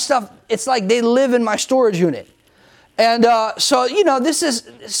 All my stuff, it's like they live in my storage unit. And so she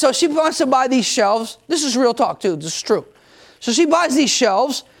wants to buy these shelves. This is real talk too, this is true. So she buys these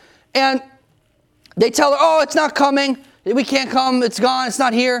shelves, and they tell her, oh, it's not coming. We can't come, it's gone, it's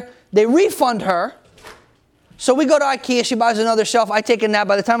not here. They refund her. So we go to IKEA, she buys another shelf, I take a nap.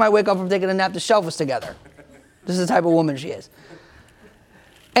 By the time I wake up from taking a nap, the shelf is together. This is the type of woman she is.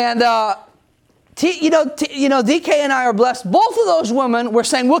 And, DK and I are blessed. Both of those women were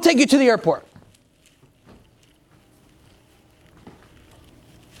saying, we'll take you to the airport.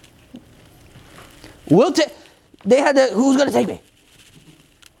 They had who's going to take me?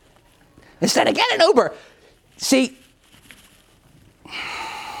 Instead of get an Uber. See.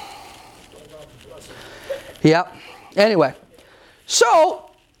 Yeah. Anyway. So,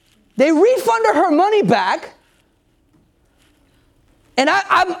 they refunded her money back. And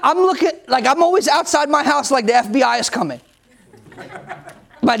I'm looking, like I'm always outside my house like the FBI is coming.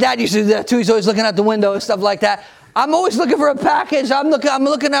 My dad used to do that too. He's always looking out the window and stuff like that. I'm always looking for a package. I'm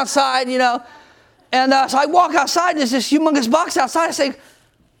looking outside, And so I walk outside. There's this humongous box outside. I say,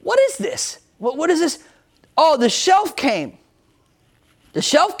 what is this? What is this? Oh, the shelf came. The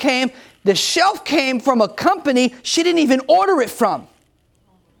shelf came from a company she didn't even order it from.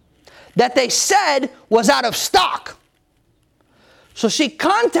 That they said was out of stock. So she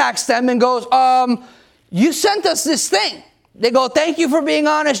contacts them and goes, you sent us this thing. They go, thank you for being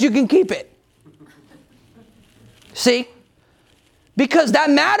honest. You can keep it. See? Because that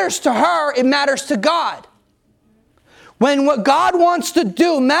matters to her, it matters to God. When what God wants to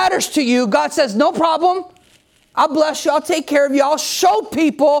do matters to you, God says, no problem. I'll bless you. I'll take care of you. I'll show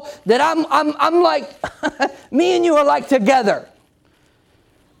people that I'm like, me and you are like together.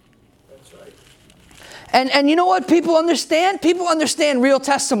 That's right. And you know what people understand? People understand real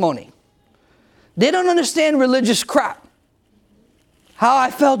testimony. They don't understand religious crap. How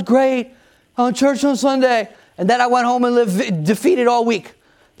I felt great on church on Sunday, and then I went home and lived defeated all week.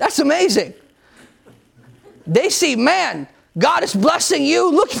 That's amazing. They see, man, God is blessing you.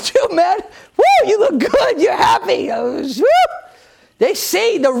 Look at you, man. Woo, you look good. You're happy. Woo. They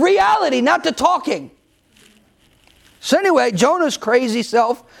see the reality, not the talking. So anyway, Jonah's crazy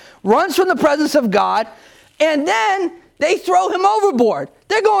self runs from the presence of God, and then they throw him overboard.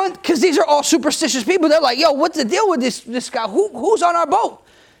 They're going, because these are all superstitious people, they're like, yo, what's the deal with this guy? Who's on our boat?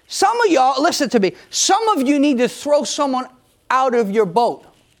 Some of y'all, listen to me, some of you need to throw someone out of your boat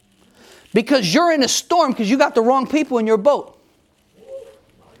because you're in a storm because you got the wrong people in your boat.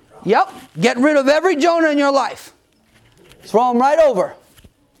 Yep, get rid of every Jonah in your life. Throw him right over.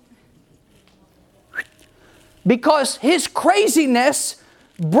 Because his craziness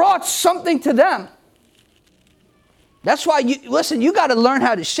brought something to them. That's why, you got to learn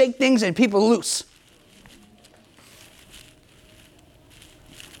how to shake things and people loose.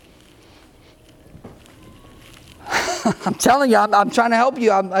 I'm telling you, I'm trying to help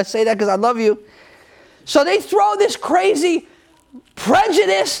you. I say that because I love you. So they throw this crazy,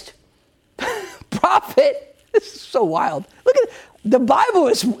 prejudiced prophet. This is so wild. Look at the Bible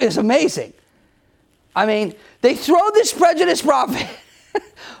is amazing. I mean, they throw this prejudiced prophet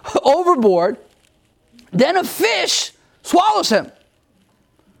overboard. Then a fish swallows him.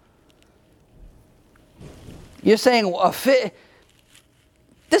 You're saying a fish?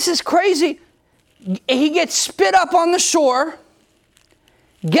 This is crazy. He gets spit up on the shore.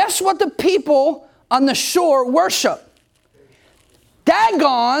 Guess what the people on the shore worship?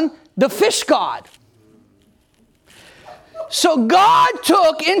 Dagon, the fish god. So God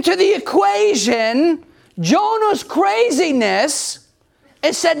took into the equation Jonah's craziness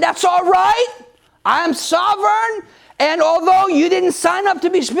and said, that's all right. I am sovereign. And although you didn't sign up to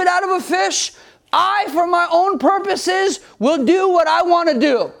be spit out of a fish, I, for my own purposes, will do what I want to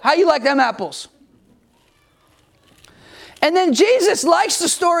do. How you like them apples? And then Jesus likes the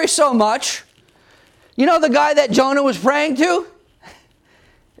story so much. You know the guy that Jonah was praying to?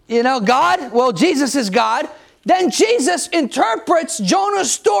 You know, God? Well, Jesus is God. Then Jesus interprets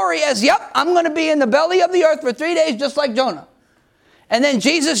Jonah's story as, yep, I'm going to be in the belly of the earth for 3 days just like Jonah. And then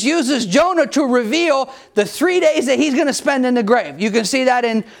Jesus uses Jonah to reveal the 3 days that he's going to spend in the grave. You can see that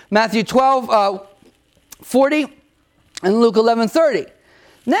in Matthew 12, 40 and Luke 11:30.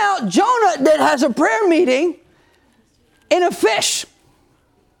 Now, Jonah that has a prayer meeting in a fish.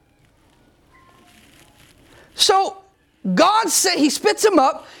 So God said, he spits him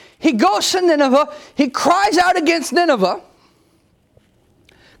up. He goes to Nineveh. He cries out against Nineveh.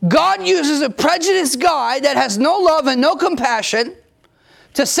 God uses a prejudiced guy that has no love and no compassion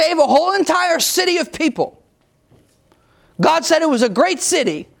to save a whole entire city of people. God said it was a great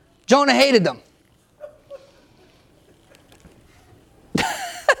city. Jonah hated them.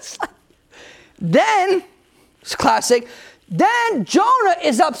 Then, it's classic, then Jonah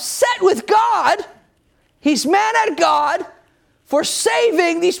is upset with God. He's mad at God for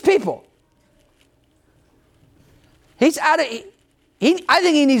saving these people. He's out of, I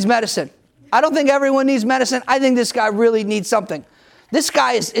think he needs medicine. I don't think everyone needs medicine. I think this guy really needs something. This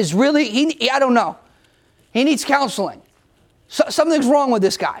guy is really, I don't know. He needs counseling. So, something's wrong with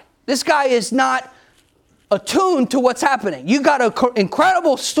this guy. This guy is not attuned to what's happening. You got an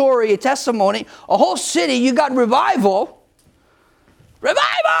incredible story, a testimony, a whole city. You got revival.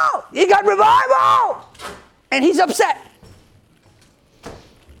 Revival! You got revival! And he's upset.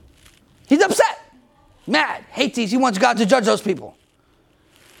 He's upset. Mad. Hates these. He wants God to judge those people.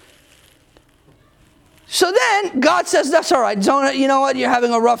 So then God says, that's all right, Jonah, you know what? You're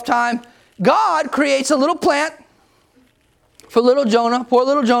having a rough time. God creates a little plant for little Jonah, poor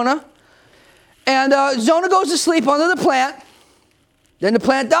little Jonah. And Jonah goes to sleep under the plant. Then the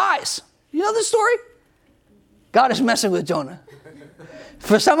plant dies. You know the story? God is messing with Jonah.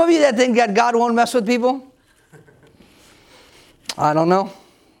 For some of you that think that God won't mess with people, I don't know.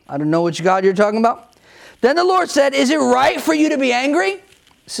 I don't know which God you're talking about. Then the Lord said, is it right for you to be angry?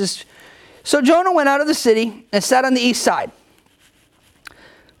 So Jonah went out of the city and sat on the east side.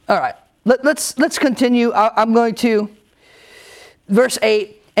 All right, let's continue. I'm going to, verse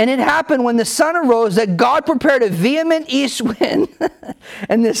 8. And it happened when the sun arose that God prepared a vehement east wind,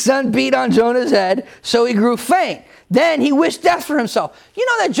 and the sun beat on Jonah's head, so he grew faint. Then he wished death for himself. You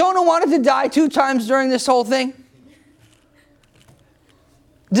know that Jonah wanted to die 2 times during this whole thing?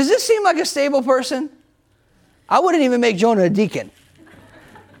 Does this seem like a stable person? I wouldn't even make Jonah a deacon.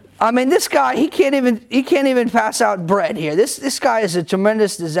 I mean, this guy, he can't even pass out bread here. This guy is a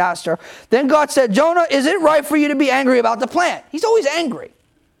tremendous disaster. Then God said, Jonah, is it right for you to be angry about the plant? He's always angry.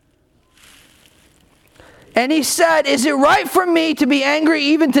 And he said, is it right for me to be angry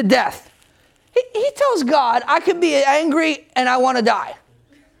even to death? He tells God, I can be angry and I want to die.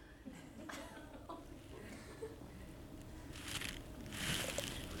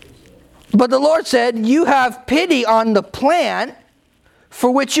 But the Lord said, you have pity on the plant for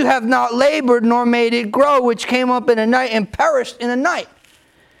which you have not labored nor made it grow, which came up in a night and perished in a night.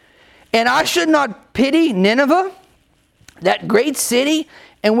 And I should not pity Nineveh, that great city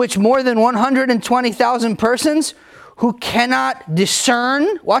in which more than 120,000 persons who cannot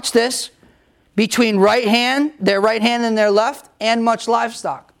discern, watch this, between their right hand and their left, and much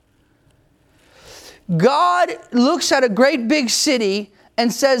livestock. God looks at a great big city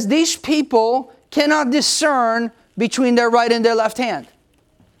and says these people cannot discern between their right and their left hand.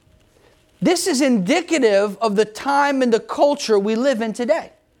 This is indicative of the time and the culture we live in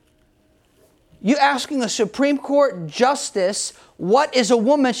today. You asking a Supreme Court justice, what is a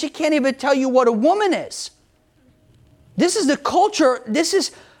woman? She can't even tell you what a woman is. This is the culture. This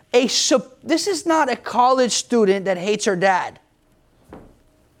is not a college student that hates her dad.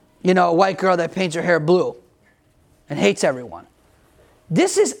 You know, a white girl that paints her hair blue and hates everyone.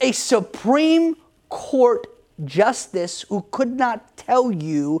 This is a Supreme Court justice who could not tell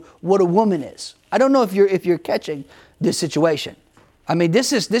you what a woman is. I don't know if you're catching this situation. I mean,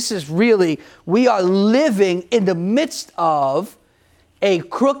 this is really, we are living in the midst of a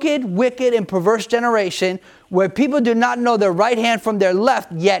crooked, wicked, and perverse generation where people do not know their right hand from their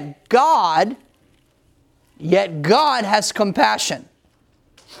left, yet God has compassion.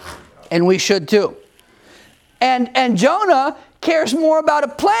 And we should too. And Jonah cares more about a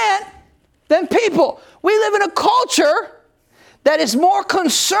plant than people. We live in a culture that is more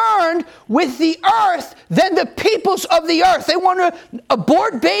concerned with the earth than the peoples of the earth. They want to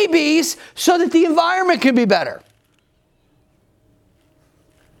abort babies so that the environment can be better.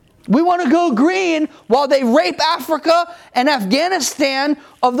 We want to go green while they rape Africa and Afghanistan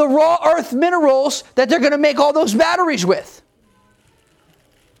of the raw earth minerals that they're going to make all those batteries with.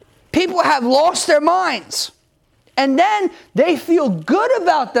 People have lost their minds. And then they feel good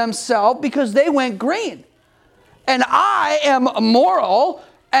about themselves because they went green. And I am moral,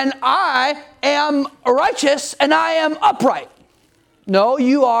 and I am righteous, and I am upright. No,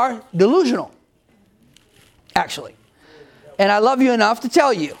 you are delusional, actually. And I love you enough to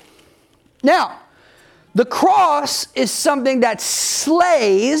tell you. Now, the cross is something that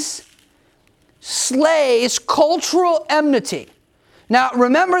slays cultural enmity. Now,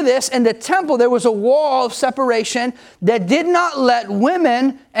 remember this, in the temple there was a wall of separation that did not let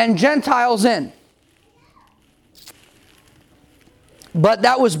women and Gentiles in. But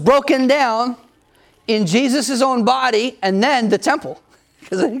that was broken down in Jesus' own body and then the temple.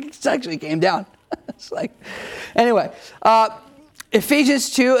 Because it actually came down. It's like, anyway, Ephesians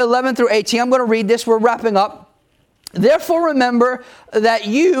 2, 11 through 18. I'm going to read this. We're wrapping up. Therefore remember that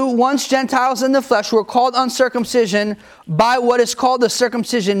you, once Gentiles in the flesh, were called uncircumcision by what is called the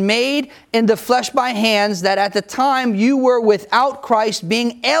circumcision made in the flesh by hands, that at the time you were without Christ,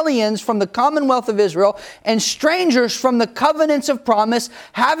 being aliens from the commonwealth of Israel and strangers from the covenants of promise,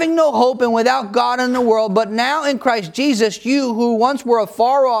 having no hope and without God in the world. But now in Christ Jesus, you who once were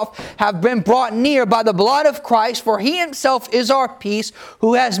afar off have been brought near by the blood of Christ, for he himself is our peace,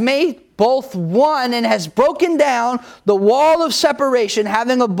 who has made both one and has broken down the wall of separation,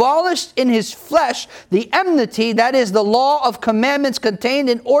 having abolished in his flesh the enmity, that is the law of commandments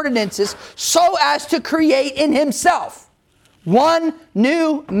contained in ordinances, so as to create in himself one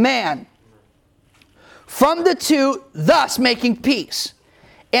new man from the two, thus making peace,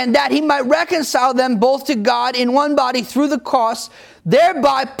 and that he might reconcile them both to God in one body through the cross,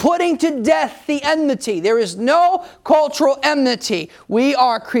 thereby putting to death the enmity. There is no cultural enmity. We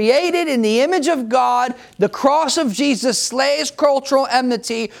are created in the image of God. The cross of Jesus slays cultural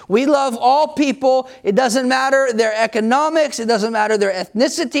enmity. We love all people. It doesn't matter their economics. It doesn't matter their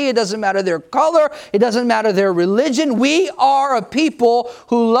ethnicity. It doesn't matter their color. It doesn't matter their religion. We are a people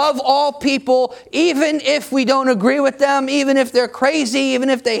who love all people, even if we don't agree with them, even if they're crazy,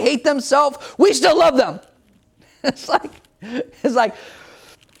 even if they hate themselves, we still love them. It's like,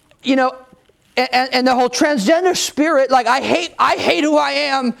 you know, and the whole transgender spirit, like I hate who I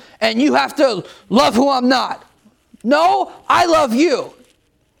am and you have to love who I'm not. No, I love you.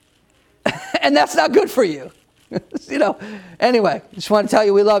 And that's not good for you. You know, anyway, just want to tell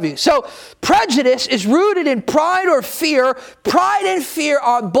you we love you. So prejudice is rooted in pride or fear. Pride and fear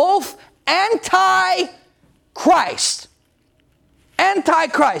are both anti-Christ.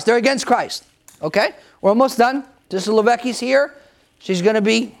 Anti-Christ. They're against Christ. Okay? We're almost done. Sister LiVecchi's here. She's going to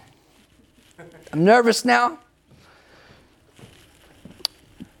be... I'm nervous now.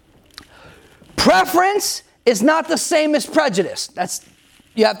 Preference is not the same as prejudice.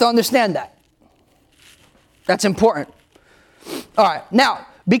 You have to understand that. That's important. All right. Now,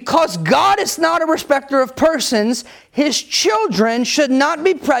 because God is not a respecter of persons, his children should not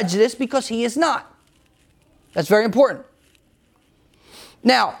be prejudiced because he is not. That's very important.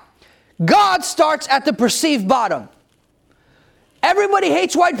 Now, God starts at the perceived bottom. Everybody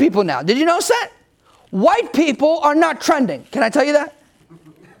hates white people now. Did you notice that? White people are not trending. Can I tell you that?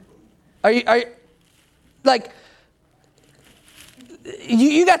 Are you like,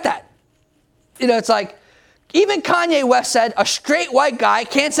 you got that? You know, it's like, even Kanye West said, a straight white guy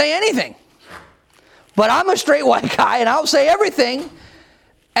can't say anything. But I'm a straight white guy, and I'll say everything,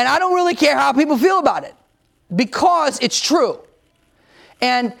 and I don't really care how people feel about it, because it's true.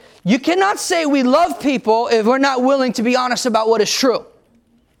 And you cannot say we love people if we're not willing to be honest about what is true.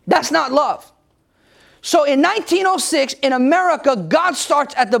 That's not love. So in 1906, in America, God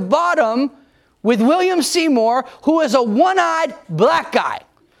starts at the bottom with William Seymour, who is a one-eyed black guy.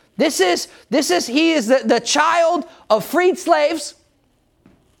 He is the child of freed slaves.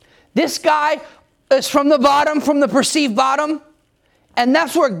 This guy is from the bottom, from the perceived bottom. And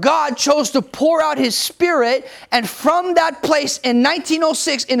that's where God chose to pour out his Spirit. And from that place in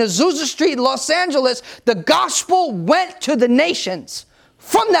 1906 in Azusa Street, Los Angeles, the gospel went to the nations.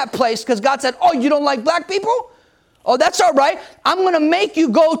 From that place, because God said, oh, you don't like black people? Oh, that's all right. I'm going to make you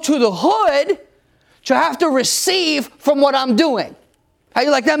go to the hood to have to receive from what I'm doing. How you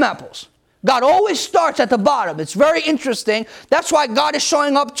like them apples? God always starts at the bottom. It's very interesting. That's why God is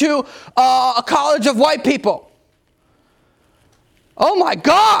showing up to a college of white people. Oh my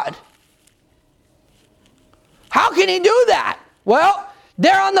God. How can he do that? Well,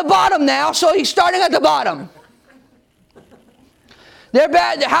 they're on the bottom now, so he's starting at the bottom. They're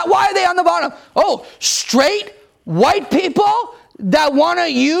bad. Why are they on the bottom? Oh, straight white people that want to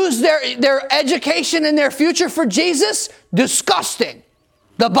use their education and their future for Jesus? Disgusting.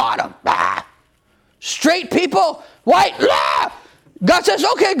 The bottom. Ah. Straight people, white. Ah. God says,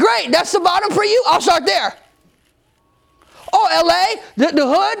 okay, great. That's the bottom for you. I'll start there. Oh, LA, the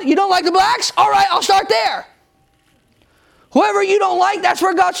hood, you don't like the blacks? All right, I'll start there. Whoever you don't like, that's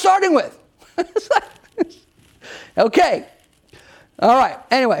where God's starting with. Okay. All right.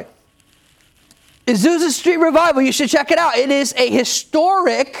 Anyway, Azusa Street Revival, you should check it out. It is a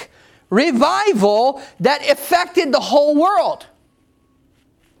historic revival that affected the whole world.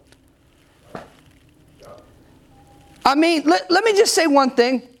 I mean, let me just say one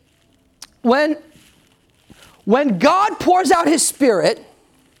thing. When God pours out his Spirit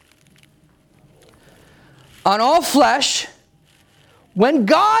on all flesh, when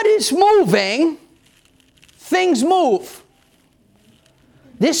God is moving, things move.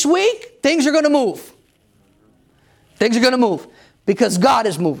 This week, things are going to move. Things are going to move because God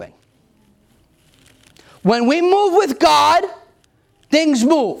is moving. When we move with God, things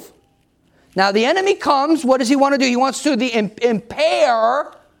move. Now, the enemy comes. What does he want to do? He wants to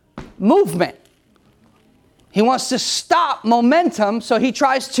impair movement. He wants to stop momentum, so he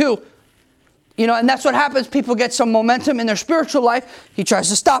tries to, and that's what happens. People get some momentum in their spiritual life. He tries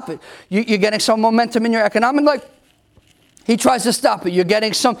to stop it. You're getting some momentum in your economic life. He tries to stop it. You're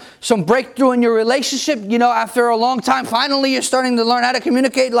getting some breakthrough in your relationship. After a long time, finally you're starting to learn how to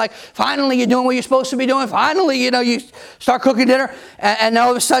communicate. Like, finally you're doing what you're supposed to be doing. Finally, you start cooking dinner, and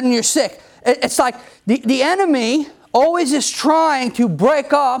all of a sudden you're sick. It's like the enemy always is trying to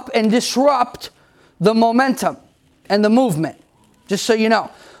break up and disrupt the momentum and the movement, just so you know.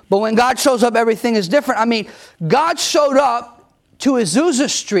 But when God shows up, everything is different. I mean, God showed up to Azusa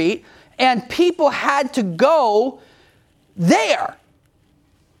Street, and people had to go there.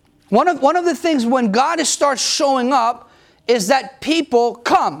 One of the things when God starts showing up is that people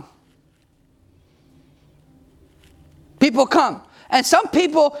come. People come. And some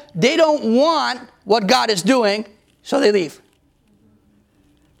people, they don't want what God is doing, so they leave.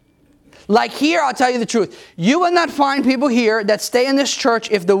 Like here, I'll tell you the truth. You will not find people here that stay in this church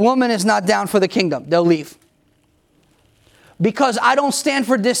if the woman is not down for the kingdom. They'll leave. Because I don't stand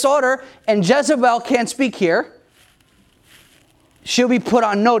for disorder, and Jezebel can't speak here. She'll be put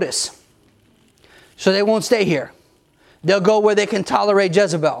on notice. So they won't stay here. They'll go where they can tolerate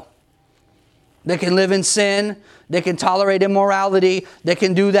Jezebel. They can live in sin. They can tolerate immorality. They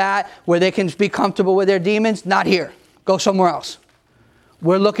can do that where they can be comfortable with their demons. Not here. Go somewhere else.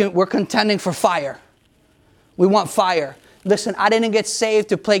 We're contending for fire. We want fire. Listen, I didn't get saved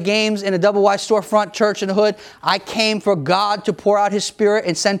to play games in a double-wide storefront church in the hood. I came for God to pour out his Spirit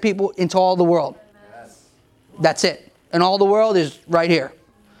and send people into all the world. Yes. That's it. And all the world is right here.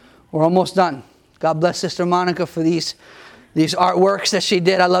 We're almost done. God bless Sister Monica for these artworks that she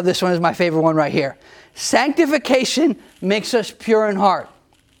did. I love this one. Is my favorite one right here. Sanctification makes us pure in heart.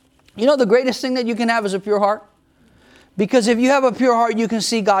 You know the greatest thing that you can have is a pure heart? Because if you have a pure heart, you can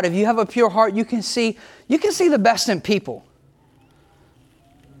see God. If you have a pure heart, you can see the best in people.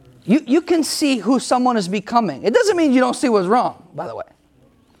 You can see who someone is becoming. It doesn't mean you don't see what's wrong, by the way.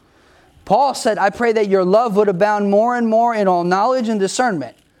 Paul said, I pray that your love would abound more and more in all knowledge and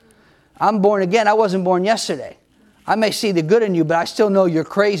discernment. I'm born again. I wasn't born yesterday. I may see the good in you, but I still know you're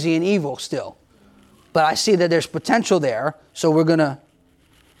crazy and evil still. But I see that there's potential there. So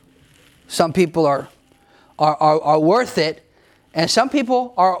some people are worth it. And some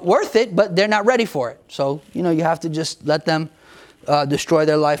people are worth it, but they're not ready for it. So, you have to just let them destroy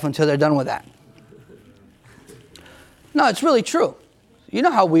their life until they're done with that. No, it's really true. You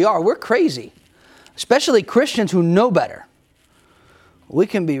know how we are. We're crazy. Especially Christians who know better. We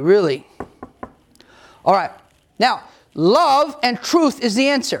can be really... All right. Now, love and truth is the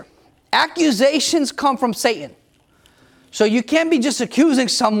answer. Accusations come from Satan. So you can't be just accusing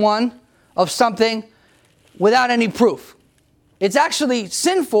someone of something without any proof. It's actually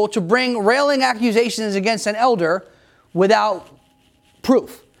sinful to bring railing accusations against an elder without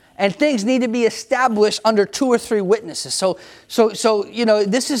proof. And things need to be established under 2 or 3 witnesses. So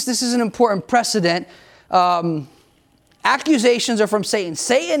this is an important precedent. Accusations are from Satan.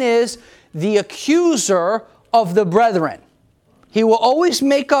 Satan is the accuser of the brethren. He will always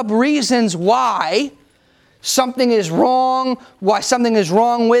make up reasons why something is wrong, why something is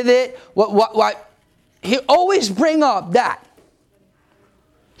wrong with it. Why. He'll always bring up that.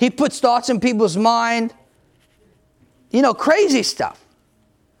 He puts thoughts in people's mind. Crazy stuff.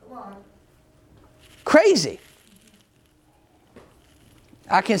 Crazy.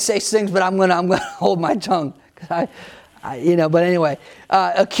 I can say things, but I'm gonna hold my tongue. But anyway,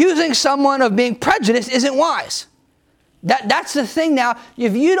 accusing someone of being prejudiced isn't wise. That's the thing now.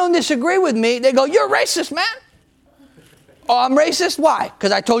 If you don't disagree with me, they go, you're racist, man. Oh, I'm racist? Why?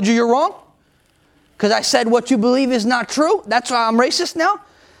 Because I told you you're wrong? Because I said what you believe is not true? That's why I'm racist now?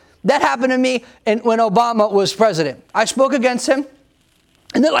 That happened to me when Obama was president. I spoke against him.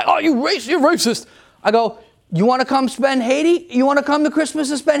 And they're like, oh, you're racist. I go, you want to come spend Haiti? You want to come to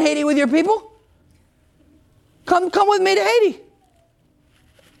Christmas and spend Haiti with your people? Come with me to Haiti.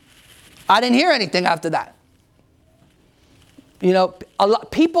 I didn't hear anything after that.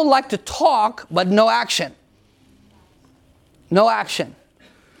 People like to talk, but no action. No action.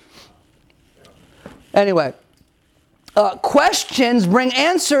 Anyway, questions bring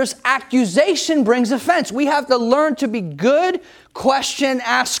answers. Accusation brings offense. We have to learn to be good question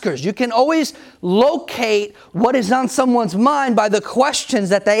askers. You can always locate what is on someone's mind by the questions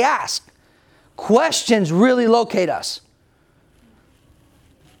that they ask. Questions really locate us.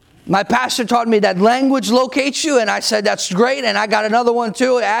 My pastor taught me that language locates you, and I said, that's great, and I got another one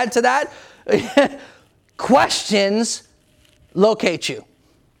too, add to that. Questions locate you.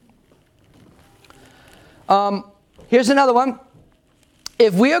 Here's another one.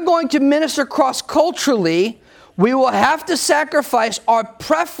 If we are going to minister cross-culturally, we will have to sacrifice our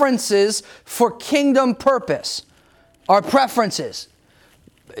preferences for kingdom purpose. Our preferences.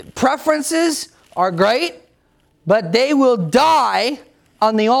 Preferences are great, but they will die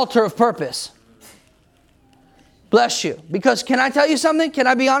on the altar of purpose. Bless you. Because can I tell you something? Can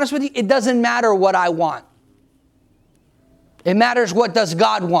I be honest with you? It doesn't matter what I want. It matters what does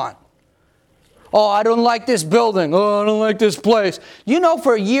God want. Oh, I don't like this building. Oh, I don't like this place.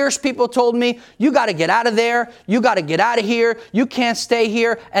 For years people told me, you got to get out of there. You got to get out of here. You can't stay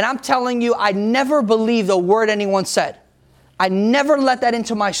here. And I'm telling you, I never believed a word anyone said. I never let that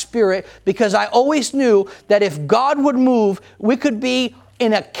into my spirit because I always knew that if God would move, we could be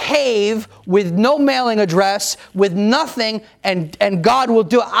in a cave with no mailing address, with nothing, and God will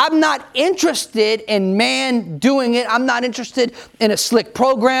do it. I'm not interested in man doing it. I'm not interested in a slick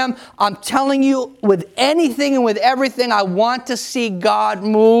program. I'm telling you, with anything and with everything, I want to see God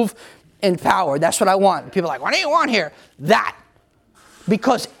move in power. That's what I want. People are like, what do you want here? That.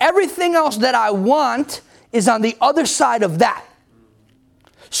 Because everything else that I want is on the other side of that.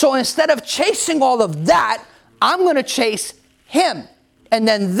 So instead of chasing all of that, I'm going to chase Him. And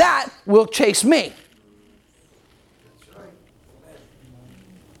then that will chase me.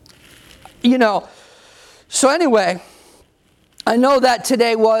 So anyway, I know that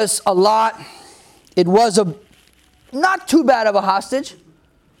today was a lot. It was not too bad of a hostage,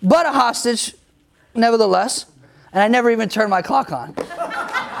 but a hostage nevertheless. And I never even turned my clock on.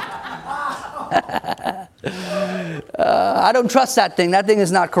 I don't trust that thing. That thing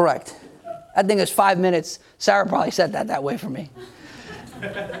is not correct. That thing is 5 minutes. Sarah probably said that way for me.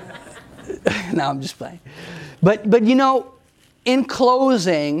 No, I'm just playing. But in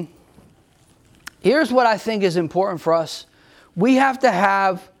closing, here's what I think is important for us. We have to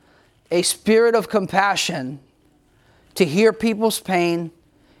have a spirit of compassion to hear people's pain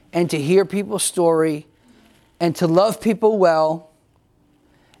and to hear people's story and to love people well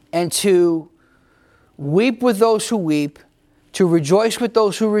and to weep with those who weep, to rejoice with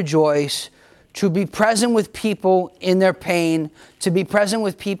those who rejoice, to be present with people in their pain, to be present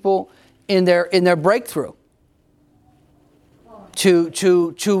with people in their breakthrough,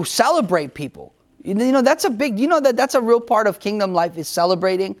 to celebrate people. You know, that's that's a real part of kingdom life, is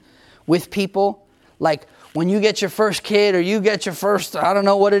celebrating with people. Like when you get your first kid, or you get your first, I don't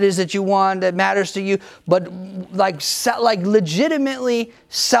know what it is that you want that matters to you, but like legitimately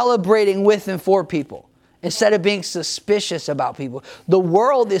celebrating with and for people, instead of being suspicious about people. The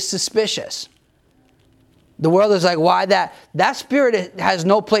world is suspicious. The world is like, why that? That spirit has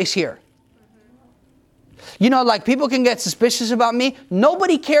no place here. You know, like people can get suspicious about me.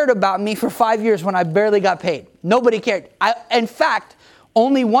 Nobody cared about me for 5 years when I barely got paid. Nobody cared. In fact,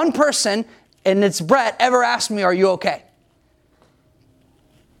 only one person, and it's Brett, ever asked me, are you okay?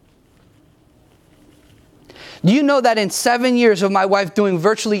 Do you know that in 7 years of my wife doing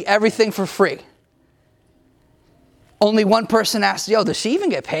virtually everything for free, only one person asked, yo, does she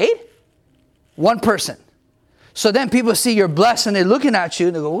even get paid? One person. So then people see you're blessed and they're looking at you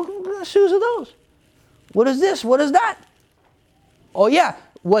and they go, what kind of shoes are those? What is this? What is that? Oh yeah,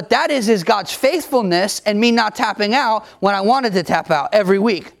 what that is God's faithfulness and me not tapping out when I wanted to tap out every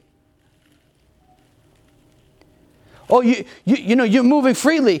week. Oh, you know, you're moving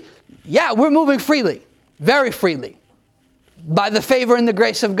freely. Yeah, we're moving freely, very freely, by the favor and the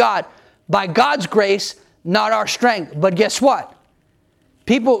grace of God, by God's grace, not our strength. But guess what?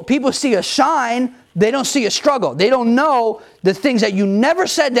 People see us shine. They don't see a struggle. They don't know the things that you never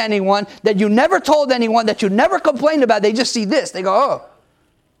said to anyone, that you never told anyone, that you never complained about. They just see this. They go, oh.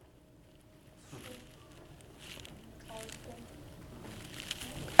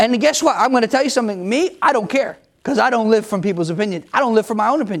 And guess what? I'm going to tell you something. Me, I don't care, because I don't live from people's opinion. I don't live for my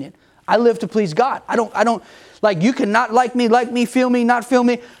own opinion. I live to please God. I don't, like, you can not like me, feel me, not feel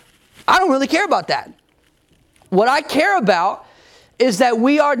me. I don't really care about that. What I care about is that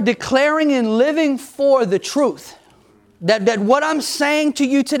we are declaring and living for the truth. That what I'm saying to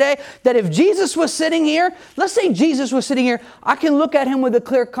you today, that if Jesus was sitting here, let's say Jesus was sitting here, I can look at him with a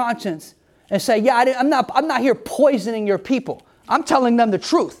clear conscience and say, yeah, I'm not here poisoning your people. I'm telling them the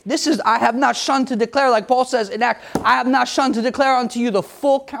truth. I have not shunned to declare, like Paul says in Acts, I have not shunned to declare unto you the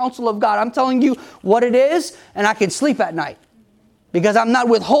full counsel of God. I'm telling you what it is, and I can sleep at night. Because I'm not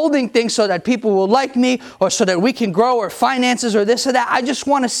withholding things so that people will like me, or so that we can grow, or finances, or this or that. I just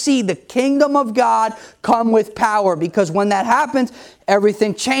want to see the kingdom of God come with power. Because when that happens,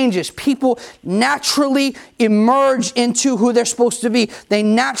 everything changes. People naturally emerge into who they're supposed to be. They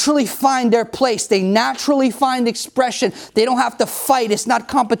naturally find their place. They naturally find expression. They don't have to fight. It's not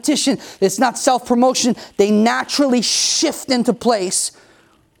competition. It's not self-promotion. They naturally shift into place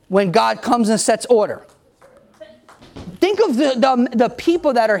when God comes and sets order. Think of the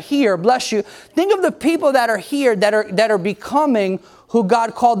people that are here, bless you. Think of the people that are here that are becoming who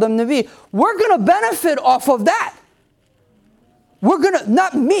God called them to be. We're going to benefit off of that.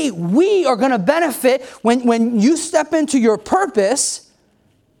 Not me, we are going to benefit when you step into your purpose,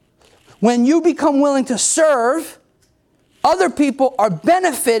 when you become willing to serve, other people are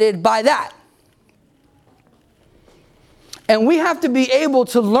benefited by that. And we have to be able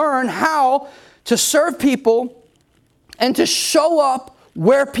to learn how to serve people and to show up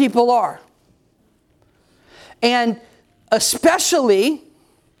where people are. And especially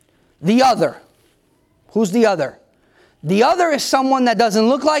the other. Who's the other? The other is someone that doesn't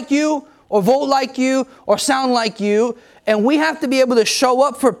look like you, or vote like you, or sound like you. And we have to be able to show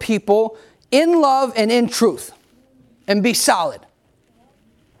up for people in love and in truth. And be solid.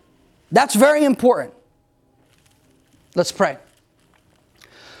 That's very important. Let's pray.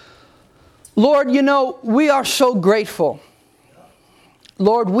 Lord, you know, we are so grateful.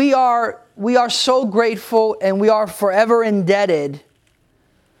 Lord, we are so grateful, and we are forever indebted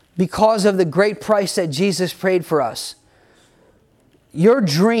because of the great price that Jesus paid for us. Your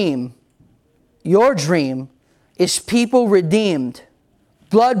dream is people redeemed,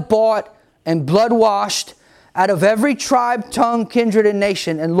 blood bought and blood washed out of every tribe, tongue, kindred, and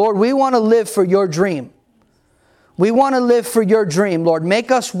nation. And Lord, we want to live for your dream. We want to live for your dream, Lord.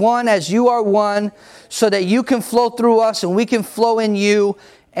 Make us one as you are one, so that you can flow through us and we can flow in you,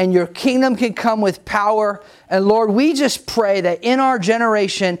 and your kingdom can come with power. And Lord, we just pray that in our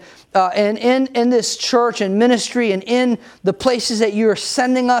generation, and in this church and ministry, and in the places that you are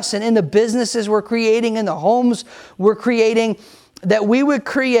sending us, and in the businesses we're creating, in the homes we're creating, that we would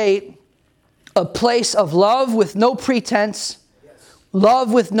create a place of love with no pretense,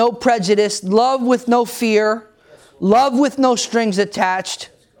 love with no prejudice, love with no fear, love with no strings attached,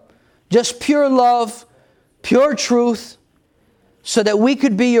 just pure love, pure truth, so that we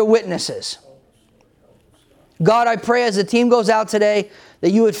could be your witnesses. God, I pray as the team goes out today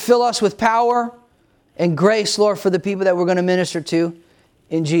that you would fill us with power and grace, Lord, for the people that we're going to minister to.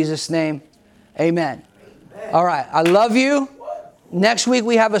 In Jesus' name, amen. All right, I love you. Next week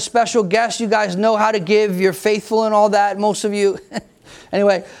we have a special guest. You guys know how to give. You're faithful and all that, most of you.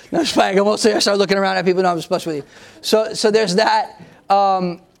 Anyway, no, I'm just playing. I won't say I start looking around at people. No, I'm just messing with you. So there's that.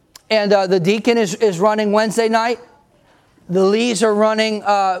 And the deacon is running Wednesday night. The Lees are running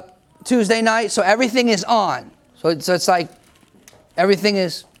Tuesday night. So everything is on. So it's like everything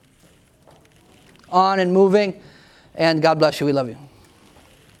is on and moving. And God bless you. We love you.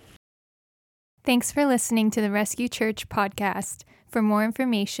 Thanks for listening to the Rescue Church podcast. For more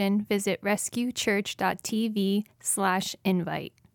information, visit rescuechurch.tv/invite.